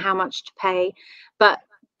working out how much to pay. But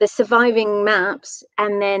the surviving maps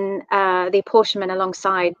and then the apportionment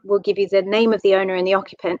alongside will give you the name of the owner and the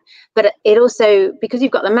occupant. But it also, because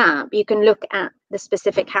you've got the map, you can look at the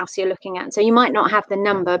specific house you're looking at. So you might not have the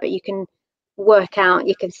number, but you can work out,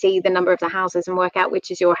 you can see the number of the houses and work out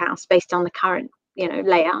which is your house based on the current, you know,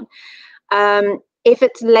 layout. If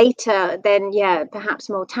it's later, then yeah, perhaps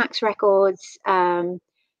more tax records.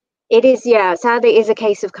 It is, yeah, sadly, it is a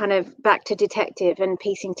case of kind of back to detective and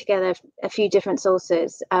piecing together a few different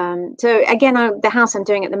sources. So again, the house I'm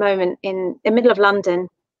doing at the moment in the middle of London,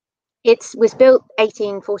 it was built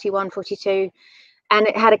 1841, 42, and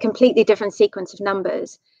it had a completely different sequence of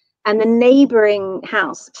numbers. And the neighbouring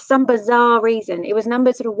house, for some bizarre reason, it was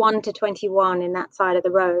numbered sort of 1 to 21 in that side of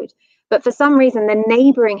the road. But for some reason, the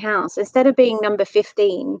neighbouring house, instead of being number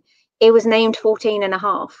 15, it was named 14 and a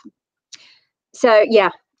half. So yeah,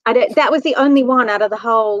 that was the only one out of the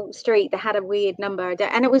whole street that had a weird number.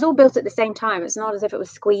 And it was all built at the same time. It's not as if it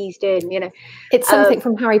was squeezed in, you know. It's something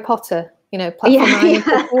from Harry Potter, you know, platform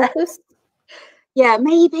yeah,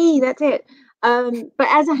 maybe that's it. But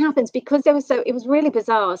as it happens, because it was really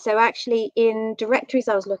bizarre. So actually in directories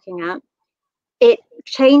I was looking at, it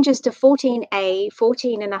changes to 14A,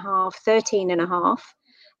 14 and a half, 13 and a half,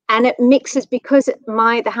 and it mixes, because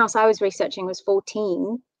the house I was researching was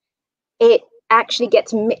 14, it actually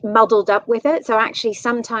gets muddled up with it. So actually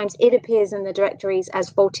sometimes it appears in the directories as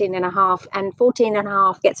 14 and a half, and 14 and a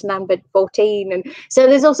half gets numbered 14. And so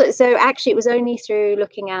there's also, so actually it was only through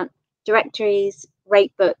looking at directories,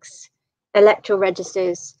 rate books, electoral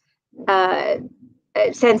registers,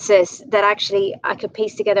 census, that actually I could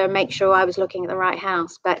piece together and make sure I was looking at the right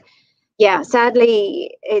house. But yeah,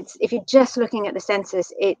 sadly, if you're just looking at the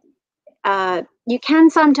census, you can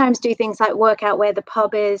sometimes do things like work out where the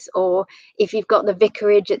pub is, or if you've got the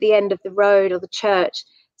vicarage at the end of the road or the church,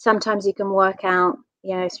 sometimes you can work out,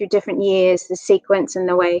 you know, through different years, the sequence and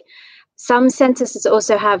the way. Some censuses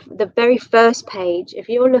also have the very first page. If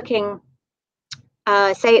you're looking,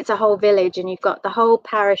 say it's a whole village and you've got the whole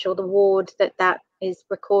parish or the ward that is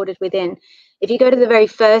recorded within, if you go to the very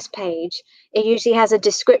first page, it usually has a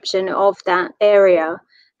description of that area,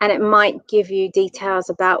 and it might give you details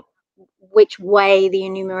about which way the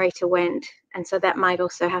enumerator went, and so that might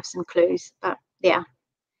also have some clues. But yeah,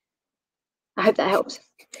 I hope that helps.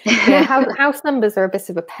 Yeah, house numbers are a bit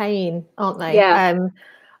of a pain, aren't they? Yeah.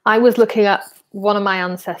 I was looking up one of my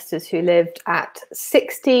ancestors who lived at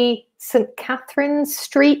 60 St Catherine's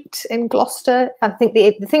Street in Gloucester. I think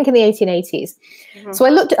in the 1880s. Mm-hmm. So I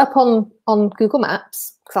looked it up on Google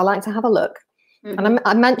Maps, because I like to have a look. Mm-hmm. And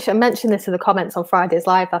I mentioned this in the comments on Friday's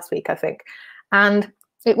Live last week, I think. And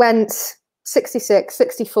it went 66,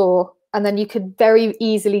 64, and then you could very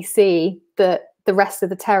easily see that the rest of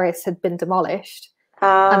the terrace had been demolished.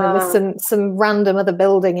 And there was some random other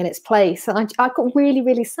building in its place. And I got really,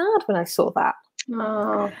 really sad when I saw that.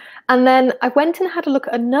 Oh. And then I went and had a look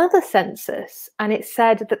at another census, and it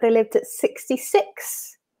said that they lived at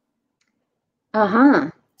 66.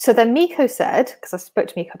 So then Miko said, because I spoke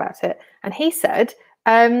to Miko about it, and he said,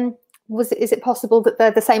 is it possible that they're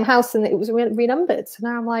the same house and it was renumbered? So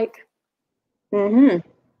now I'm like,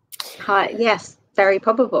 yes, very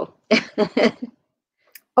probable.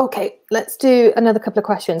 Okay, let's do another couple of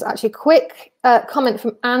questions. Actually, quick comment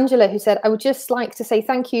from Angela, who said, I would just like to say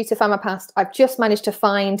thank you to Findmypast. I've just managed to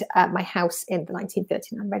find my house in the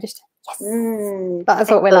 1939 register. Yes, that is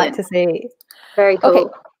what we like to see. Very cool. Okay,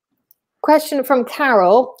 question from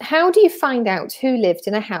Carol. How do you find out who lived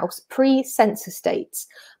in a house pre-census dates?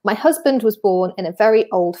 My husband was born in a very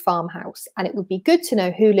old farmhouse, and it would be good to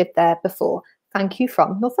know who lived there before. Thank you,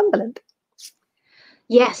 from Northumberland.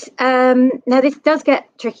 Yes. Now this does get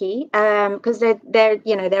tricky because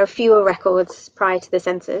there are fewer records prior to the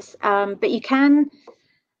census, but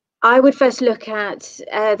I would first look at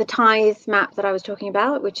the tithe map that I was talking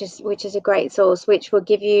about, which is a great source, which will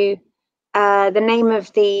give you the name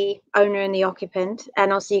of the owner and the occupant,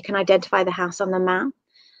 and also you can identify the house on the map.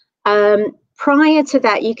 Prior to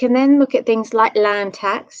that, you can then look at things like land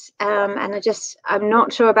tax, and I'm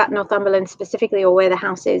not sure about Northumberland specifically or where the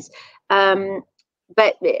house is.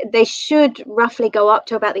 But they should roughly go up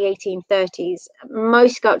to about the 1830s.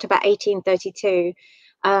 Most go up to about 1832.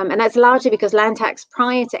 And that's largely because land tax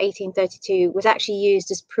prior to 1832 was actually used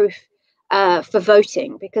as proof for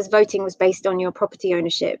voting, because voting was based on your property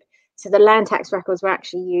ownership. So the land tax records were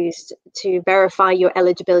actually used to verify your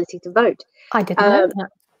eligibility to vote. I didn't know that.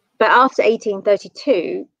 But after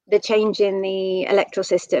 1832, the change in the electoral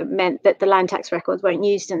system meant that the land tax records weren't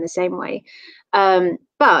used in the same way.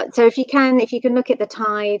 But so if you can look at the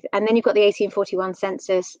tithe, and then you've got the 1841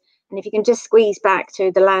 census, and if you can just squeeze back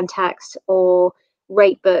to the land tax or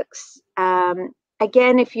rate books,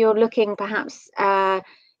 again, if you're looking perhaps,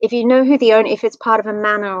 if you know who the owner, if it's part of a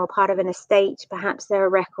manor or part of an estate, perhaps there are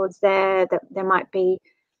records there that there might be,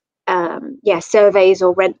 surveys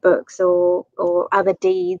or rent books or other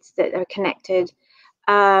deeds that are connected.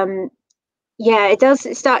 It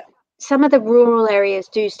does start. Some of the rural areas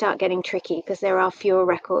do start getting tricky because there are fewer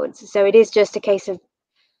records. So it is just a case of,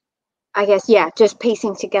 I guess, just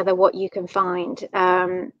piecing together what you can find.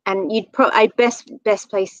 And best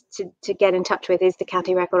place to get in touch with is the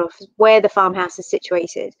county record office where the farmhouse is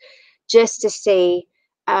situated, just to see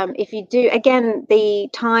if you do. Again, the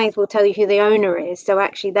tithe will tell you who the owner is. So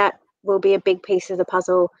actually, that will be a big piece of the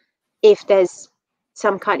puzzle. If there's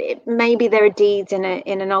some kind of, maybe there are deeds in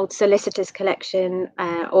an old solicitor's collection,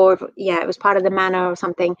 or it was part of the manor or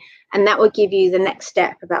something, and that will give you the next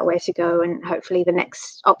step about where to go and hopefully the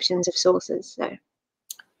next options of sources. So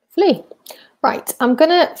lovely. Right, I'm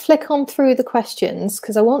going to flick on through the questions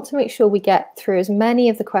because I want to make sure we get through as many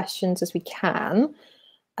of the questions as we can.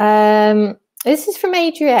 This is from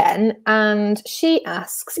Adrienne, and she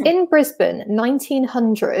asks, in Brisbane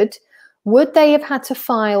 1900, would they have had to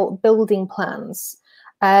file building plans?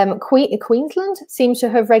 Queensland seems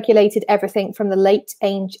to have regulated everything from the late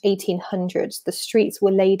 1800s. The streets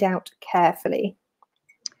were laid out carefully.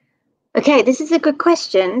 Okay, this is a good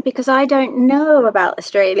question because I don't know about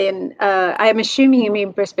Australian. I'm assuming you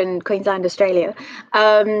mean Brisbane, Queensland, Australia.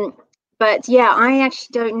 But I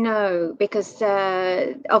actually don't know because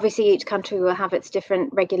obviously each country will have its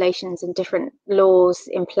different regulations and different laws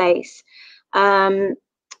in place.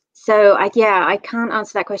 So I can't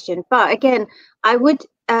answer that question. But again, I would,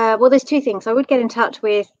 there's two things. I would get in touch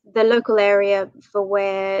with the local area for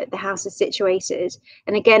where the house is situated.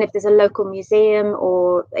 And again, if there's a local museum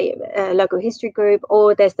or a local history group,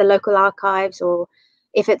 or there's the local archives, or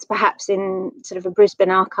if it's perhaps in sort of a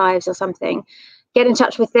Brisbane archives or something, get in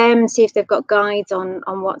touch with them, see if they've got guides on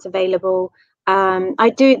what's available. There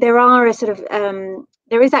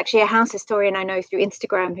is actually a house historian I know through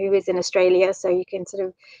Instagram who is in Australia, so you can sort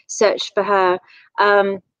of search for her.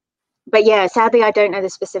 But sadly, I don't know the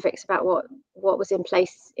specifics about what was in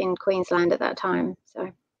place in Queensland at that time.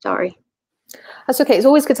 So sorry. That's okay. It's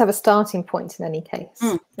always good to have a starting point in any case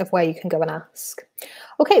of where you can go and ask.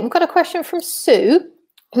 Okay, we've got a question from Sue,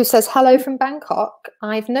 who says, hello from Bangkok.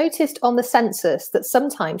 I've noticed on the census that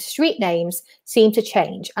sometimes street names seem to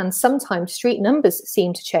change and sometimes street numbers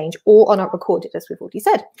seem to change or are not recorded, as we've already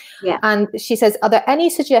said. Yeah. And she says, are there any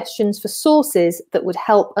suggestions for sources that would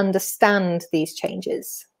help understand these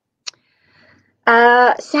changes?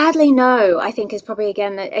 Sadly, no. I think is probably,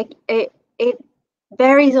 again, it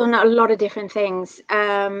varies on a lot of different things.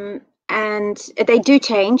 and they do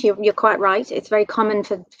change. You're quite right. It's very common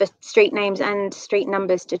for street names and street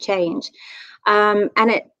numbers to change.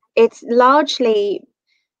 And it's largely,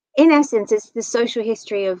 in essence, it's the social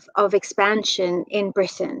history of expansion in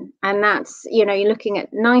Britain. And that's, you know, you're looking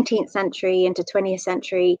at 19th century into 20th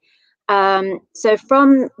century. So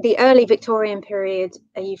from the early Victorian period,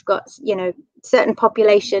 you've got, you know, certain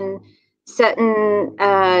population, certain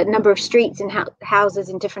number of streets and houses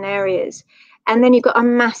in different areas. And then you've got a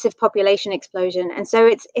massive population explosion. And so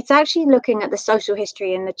it's actually looking at the social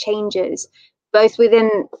history and the changes, both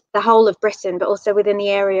within the whole of Britain, but also within the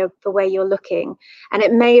area for where you're looking. And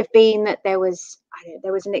it may have been that there was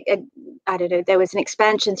an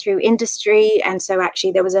expansion through industry, and so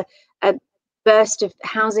actually there was a burst of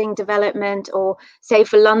housing development. Or say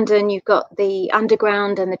for London, you've got the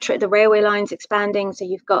underground and the railway lines expanding, so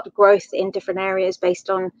you've got growth in different areas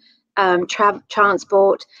based on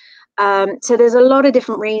transport. So there's a lot of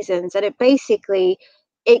different reasons, and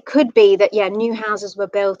it could be that, yeah, new houses were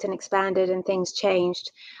built and expanded and things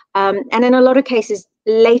changed. And in a lot of cases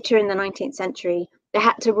later in the 19th century, they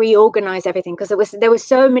had to reorganize everything because there were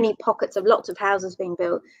so many pockets of lots of houses being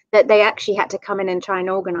built that they actually had to come in and try and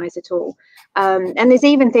organize it all. And there's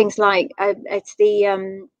even things like it's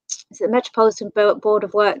the Metropolitan Board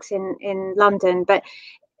of Works in London, but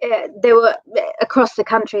there were, across the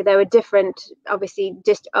country, there were different, obviously,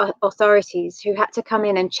 just authorities who had to come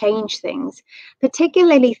in and change things,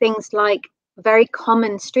 particularly things like very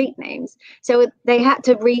common street names. So they had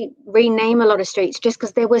to rename a lot of streets just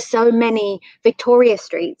because there were so many Victoria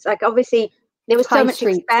streets. Like, obviously, there was so much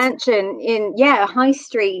expansion in, High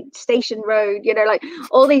Street, Station Road, you know, like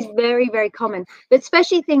all these very, very common, but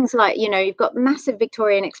especially things like, you know, you've got massive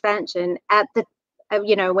Victorian expansion at the,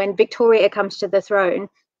 you know, when Victoria comes to the throne.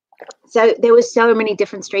 So there was so many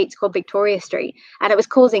different streets called Victoria Street, and it was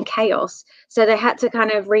causing chaos. So they had to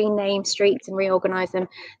kind of rename streets and reorganize them.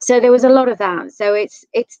 So there was a lot of that. So it's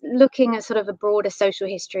looking at sort of a broader social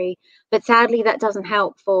history, but sadly that doesn't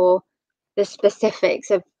help for the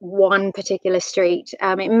specifics of one particular street.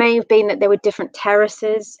 It may have been that there were different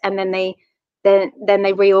terraces, and then they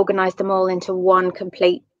reorganized them all into one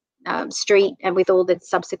complete street, and with all the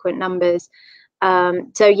subsequent numbers.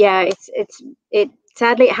 So yeah,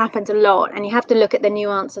 sadly, it happens a lot, and you have to look at the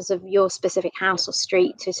nuances of your specific house or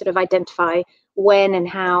street to sort of identify when and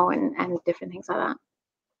how and different things like that.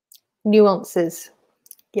 Nuances,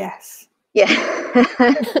 yes. Yeah.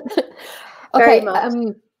 Okay.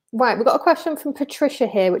 Right, we've got a question from Patricia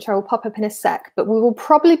here, which I will pop up in a sec, but we will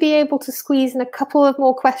probably be able to squeeze in a couple of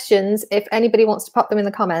more questions if anybody wants to pop them in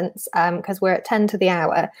the comments, because we're at 10 to the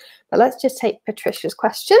hour. But let's just take Patricia's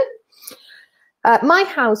question. My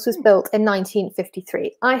house was built in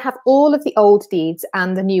 1953. I have all of the old deeds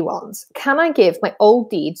and the new ones. Can I give my old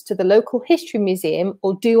deeds to the local history museum,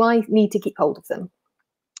 or do I need to keep hold of them?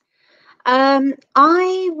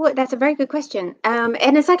 That's a very good question.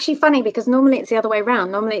 And it's actually funny because normally it's the other way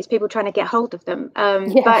around. Normally it's people trying to get hold of them.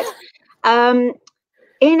 But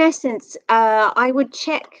in essence, I would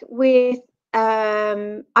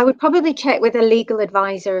probably check with a legal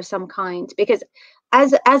advisor of some kind, because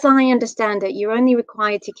as I understand it, you're only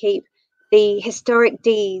required to keep the historic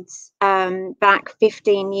deeds back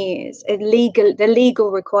 15 years, the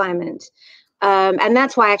legal requirement. And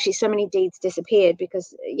that's why actually so many deeds disappeared,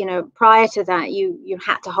 because, you know, prior to that, you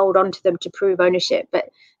had to hold on to them to prove ownership. But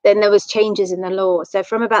then there was changes in the law. So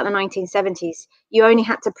from about the 1970s, you only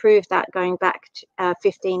had to prove that going back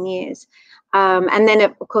 15 years. And then,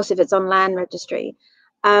 of course, if it's on land registry.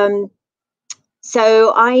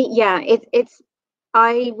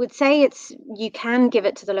 I would say you can give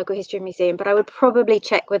it to the local history museum, but I would probably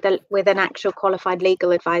check with an actual qualified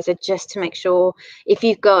legal advisor just to make sure. If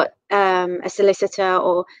you've got a solicitor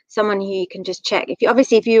or someone who you can just check. If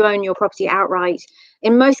you own your property outright,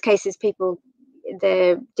 in most cases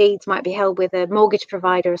the deeds might be held with a mortgage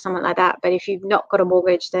provider or something like that. But if you've not got a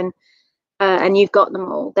mortgage, then and you've got them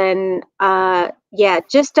all, then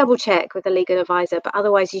just double check with a legal advisor. But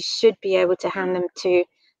otherwise, you should be able to hand them to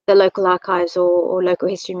the local archives or local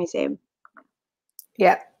history museum.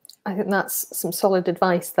 Yeah, I think that's some solid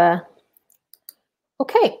advice there.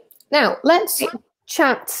 Okay, now let's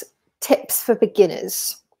chat tips for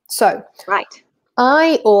beginners. So, right,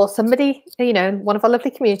 I or somebody, you know, one of our lovely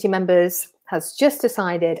community members has just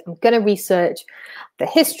decided I'm going to research the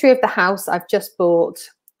history of the house I've just bought,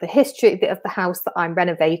 the history of the house that I'm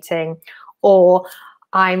renovating, or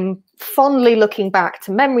I'm fondly looking back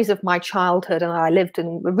to memories of my childhood and I lived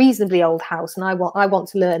in a reasonably old house and I want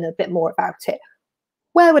to learn a bit more about it.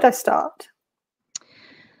 Where would I start?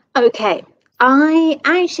 Okay,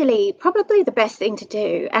 Probably the best thing to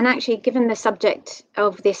do, and actually given the subject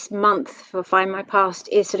of this month for Find My Past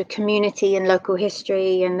is sort of community and local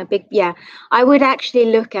history and I would actually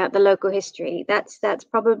look at the local history. That's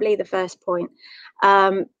probably the first point,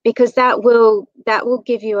 because that will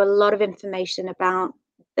give you a lot of information about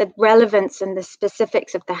the relevance and the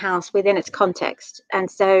specifics of the house within its context.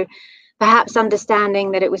 And so perhaps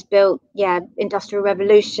understanding that it was built, Industrial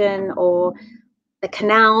Revolution, or the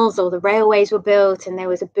canals or the railways were built and there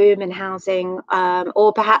was a boom in housing,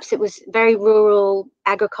 or perhaps it was very rural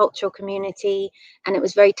agricultural community and it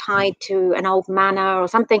was very tied to an old manor or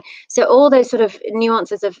something. So all those sort of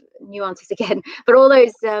nuances again, but all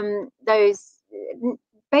those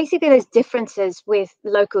basically those differences with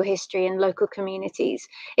local history and local communities,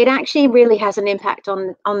 it actually really has an impact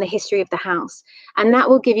on the history of the house, and that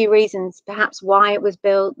will give you reasons perhaps why it was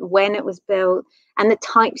built, when it was built, and the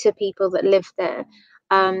types of people that live there.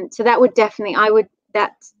 So that would definitely,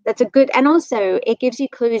 that's a good, and also it gives you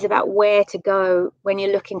clues about where to go when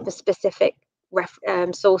you're looking for specific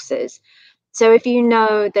sources. So if you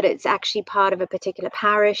know that it's actually part of a particular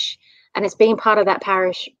parish and it's been part of that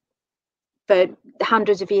parish for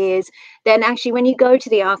hundreds of years, then actually when you go to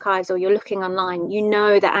the archives or you're looking online, you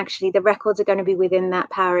know that actually the records are going to be within that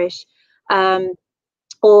parish,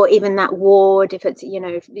 or even that ward. If it's,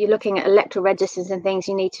 if you're looking at electoral registers and things,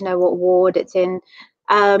 you need to know what ward it's in.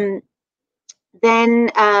 And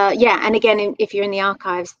again, if you're in the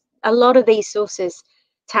archives, a lot of these sources,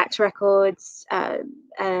 tax records,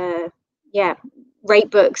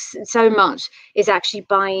 rate books, so much is actually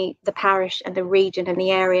by the parish and the region and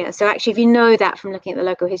the area. So actually, if you know that from looking at the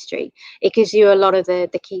local history, it gives you a lot of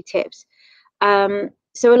the key tips.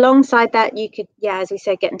 So alongside that, you could, as we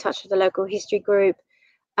said, get in touch with the local history group.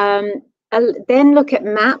 Then look at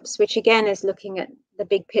maps, which again is looking at the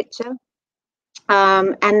big picture,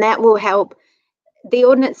 and that will help. The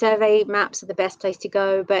Ordnance Survey maps are the best place to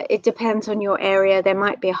go, but it depends on your area. There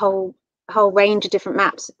might be a whole range of different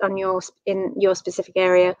maps in your specific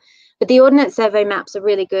area, but the Ordnance Survey maps are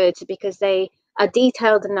really good because they are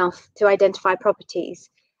detailed enough to identify properties,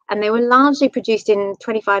 and they were largely produced in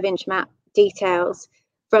 25-inch map details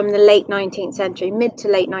from the late 19th century, mid to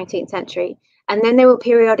late 19th century. And then they were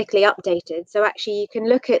periodically updated. So actually you can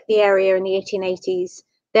look at the area in the 1880s,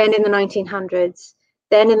 then in the 1900s,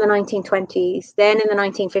 then in the 1920s, then in the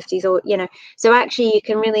 1950s, or, so actually you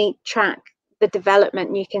can really track the development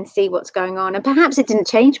and you can see what's going on. And perhaps it didn't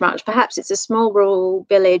change much. Perhaps it's a small rural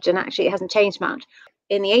village and actually it hasn't changed much.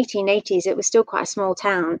 In the 1880s, it was still quite a small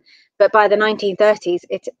town. But by the 1930s,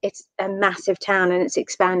 it's a massive town and it's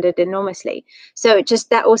expanded enormously. So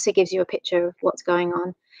that also gives you a picture of what's going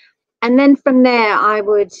on. And then from there, I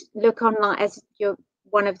would look online, as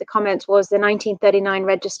one of the comments was, the 1939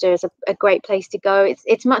 register is a great place to go.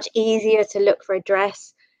 It's much easier to look for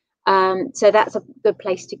address. So that's a good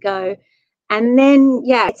place to go. And then,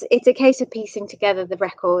 it's a case of piecing together the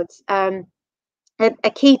records. A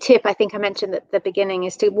key tip I think I mentioned at the beginning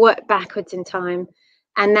is to work backwards in time,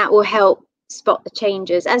 and that will help spot the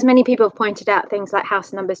changes. As many people have pointed out, things like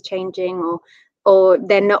house numbers changing, or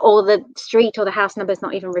the street or the house number is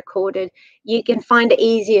not even recorded. You can find it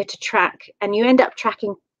easier to track, and you end up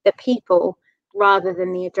tracking the people rather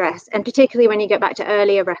than the address. And particularly when you get back to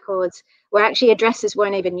earlier records where actually addresses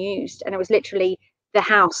weren't even used, and it was literally the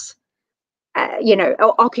house,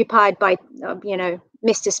 occupied by,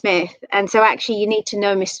 Mr. Smith. And so actually you need to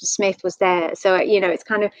know Mr. Smith was there. So,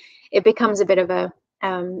 it becomes a bit of a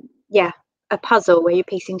puzzle where you're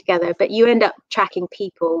piecing together, but you end up tracking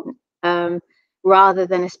people rather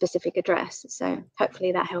than a specific address. So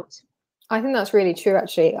hopefully that helps. I think that's really true,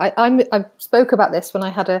 actually. I spoke about this when I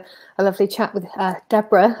had a lovely chat with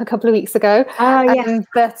Deborah a couple of weeks ago. Yes.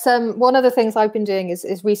 But one of the things I've been doing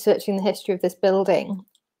is researching the history of this building.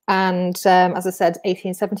 And as I said,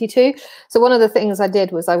 1872. So one of the things I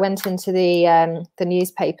did was I went into the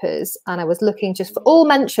newspapers and I was looking just for all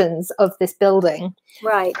mentions of this building.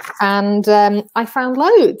 Right. And I found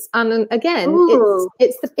loads. And again,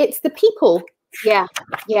 it's the people. Yeah.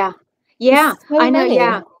 So I know. many.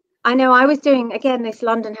 Yeah, I know. I was doing, again, this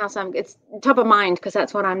London house. It's top of mind because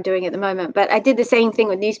that's what I'm doing at the moment. But I did the same thing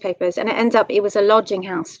with newspapers, and it was a lodging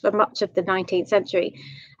house for much of the 19th century.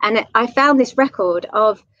 And I found this record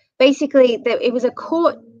of basically it was a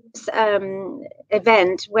court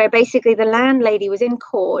event where basically the landlady was in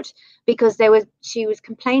court because she was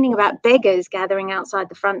complaining about beggars gathering outside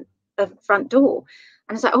the front door.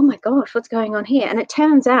 And I was like, oh my gosh, what's going on here? And it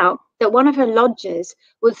turns out that one of her lodgers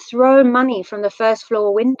would throw money from the first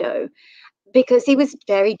floor window because he was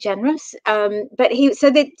very generous. But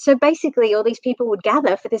so basically all these people would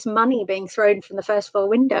gather for this money being thrown from the first floor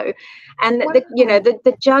window, and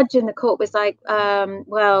the judge in the court was like,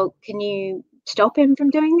 well, can you stop him from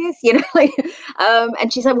doing this?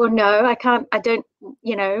 And she's like, well, no, I can't. I don't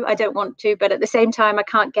want to, but at the same time, I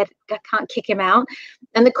can't kick him out.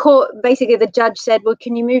 And the court, basically, the judge said, well,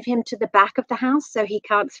 can you move him to the back of the house so he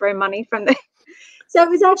can't throw money from the. So it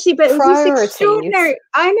was actually, but it was just extraordinary.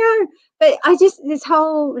 I know, but this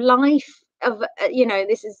whole life of,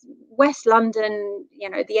 this is West London,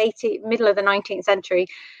 the middle of the 19th century.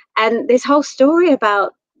 And this whole story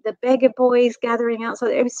about the beggar boys gathering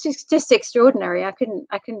outside, it was just extraordinary. I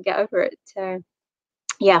couldn't get over it. So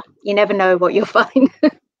yeah, you never know what you'll find.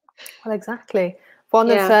 Well, exactly. One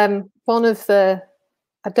of the,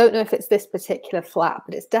 I don't know if it's this particular flat,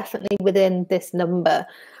 but it's definitely within this number.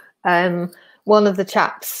 One of the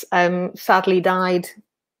chaps sadly died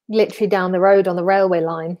literally down the road on the railway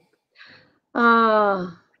line.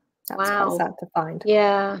 Oh, that's quite sad to find.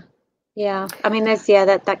 Yeah. I mean,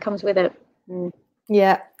 that comes with it.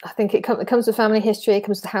 Yeah, I think it comes with family history, it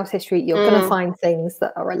comes with house history. You're going to find things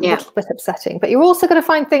that are a little bit upsetting, but you're also going to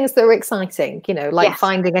find things that are exciting, like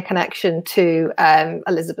finding a connection to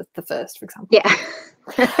Elizabeth I, for example. Yeah.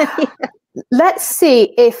 Let's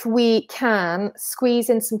see if we can squeeze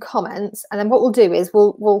in some comments, and then what we'll do is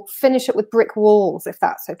we'll finish up with brick walls, if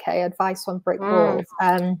that's okay. Advice on brick walls.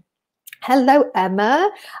 Hello,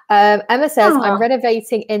 Emma. Emma says, I'm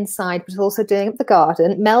renovating inside, but also doing up the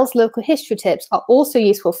garden. Mel's local history tips are also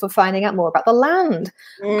useful for finding out more about the land.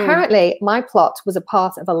 Apparently, my plot was a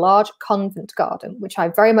part of a large convent garden, which I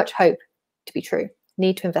very much hope to be true.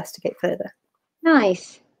 Need to investigate further.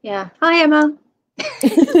 Nice. Yeah. Hi, Emma.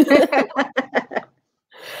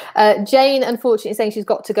 Jane, unfortunately, saying she's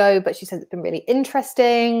got to go, but she says it's been really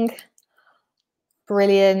interesting.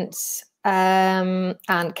 Brilliant. And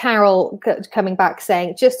Carol coming back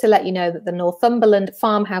saying, just to let you know that the Northumberland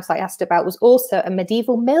farmhouse I asked about was also a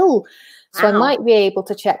medieval mill. So I might be able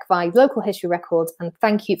to check via local history records, and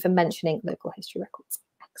thank you for mentioning local history records.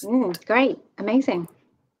 Excellent. Great. Amazing.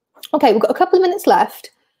 Okay, we've got a couple of minutes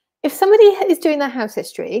left. If somebody is doing their house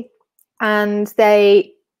history and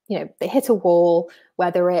they hit a wall,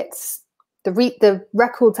 whether it's the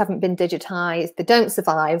records haven't been digitized, they don't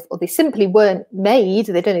survive, or they simply weren't made,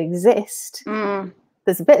 they don't exist,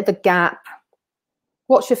 there's a bit of a gap,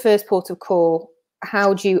 what's your first port of call?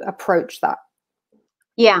 How do you approach that?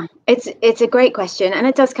 Yeah, it's a great question, and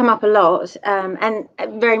it does come up a lot, and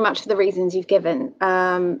very much for the reasons you've given.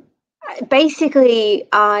 Basically,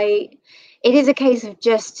 it is a case of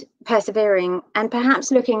just persevering and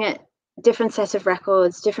perhaps looking at different sets of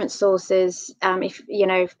records, different sources.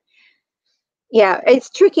 It's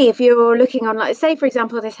tricky if you're looking on, like, say, for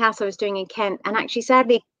example, this house I was doing in Kent, and actually,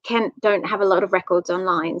 sadly, Kent don't have a lot of records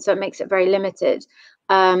online, so it makes it very limited.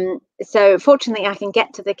 So fortunately, I can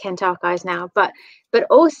get to the Kent archives now, but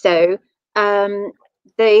also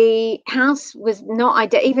the house was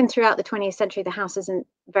not, even throughout the 20th century, the house isn't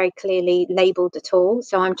very clearly labeled at all.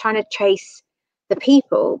 So I'm trying to trace the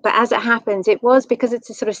people, but as it happens, it was because it's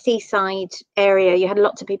a sort of seaside area. You had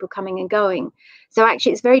lots of people coming and going. So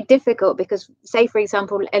actually, it's very difficult because, say, for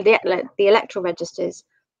example, the electoral registers,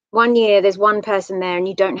 one year there's one person there and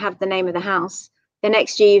you don't have the name of the house. The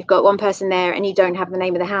next year you've got one person there and you don't have the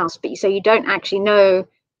name of the house, but so you don't actually know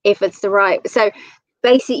if it's the right. So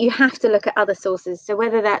basically, you have to look at other sources. So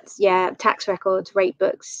whether that's tax records, rate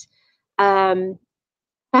books.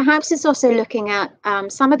 Perhaps it's also looking at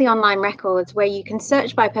some of the online records where you can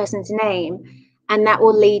search by person's name, and that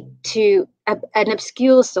will lead to an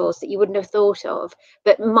obscure source that you wouldn't have thought of,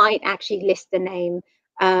 but might actually list the name.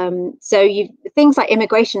 So things like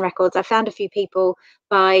immigration records. I found a few people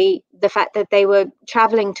by the fact that they were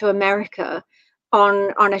traveling to America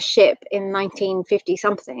on a ship in 1950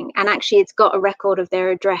 something, and actually it's got a record of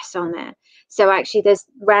their address on there. So actually there's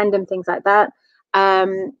random things like that.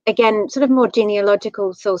 Again, sort of more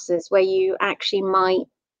genealogical sources where you actually might,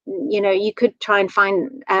 you could try and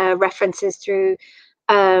find references through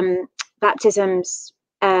baptisms,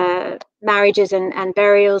 marriages and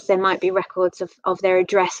burials. There might be records of their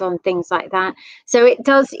address on things like that. So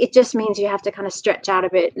it just means you have to kind of stretch out a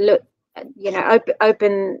bit, look,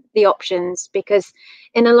 open the options, because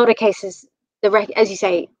in a lot of cases, as you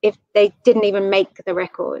say, if they didn't even make the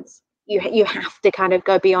records, you have to kind of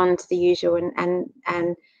go beyond the usual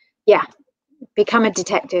and become a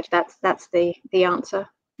detective. That's the answer.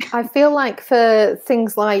 I feel like for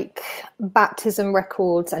things like baptism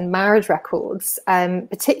records and marriage records,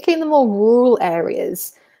 particularly in the more rural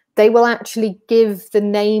areas, they will actually give the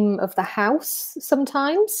name of the house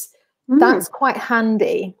sometimes. That's quite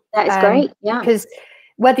handy. That is great. Yeah. Because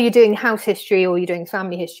whether you're doing house history or you're doing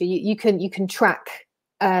family history, you can track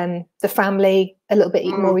the family a little bit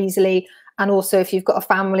more easily. And also, if you've got a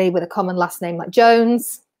family with a common last name like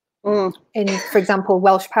Jones, in, for example,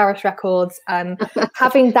 Welsh parish records,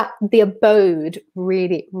 having the abode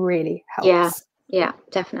really helps. Yeah,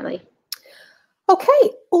 definitely.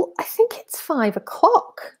 Okay, well, I think it's 5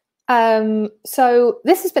 o'clock. So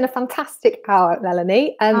this has been a fantastic hour,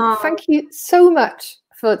 Melanie. Thank you so much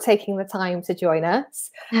for taking the time to join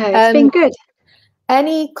us. No, it's been good.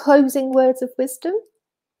 Any closing words of wisdom?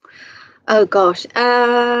 Oh gosh,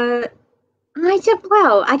 I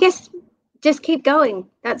guess just keep going.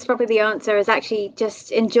 That's probably the answer, is actually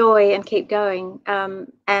just enjoy and keep going.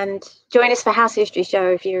 And join us for House History Show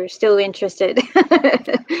if you're still interested.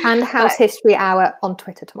 And House History Hour on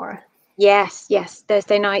Twitter tomorrow. Yes,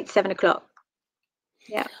 Thursday night, 7 o'clock.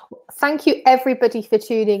 Yeah. Thank you everybody for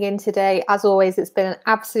tuning in today. As always, it's been an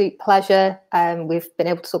absolute pleasure. We've been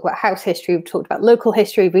able to talk about house history. We've talked about local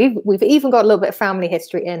history. We've even got a little bit of family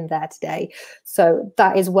history in there today. So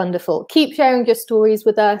that is wonderful. Keep sharing your stories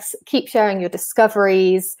with us. Keep sharing your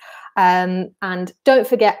discoveries. And don't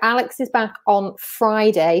forget, Alex is back on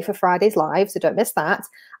Friday for Friday's Live, so don't miss that.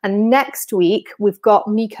 And next week, we've got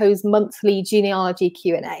Miko's monthly genealogy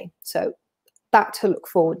Q&A. So that to look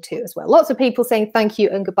forward to as well. Lots of people saying thank you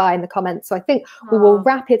and goodbye in the comments. So I think we will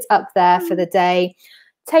wrap it up there for the day.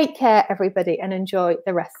 Take care, everybody, and enjoy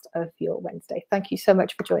the rest of your Wednesday. Thank you so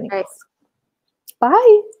much for joining us.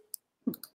 Bye.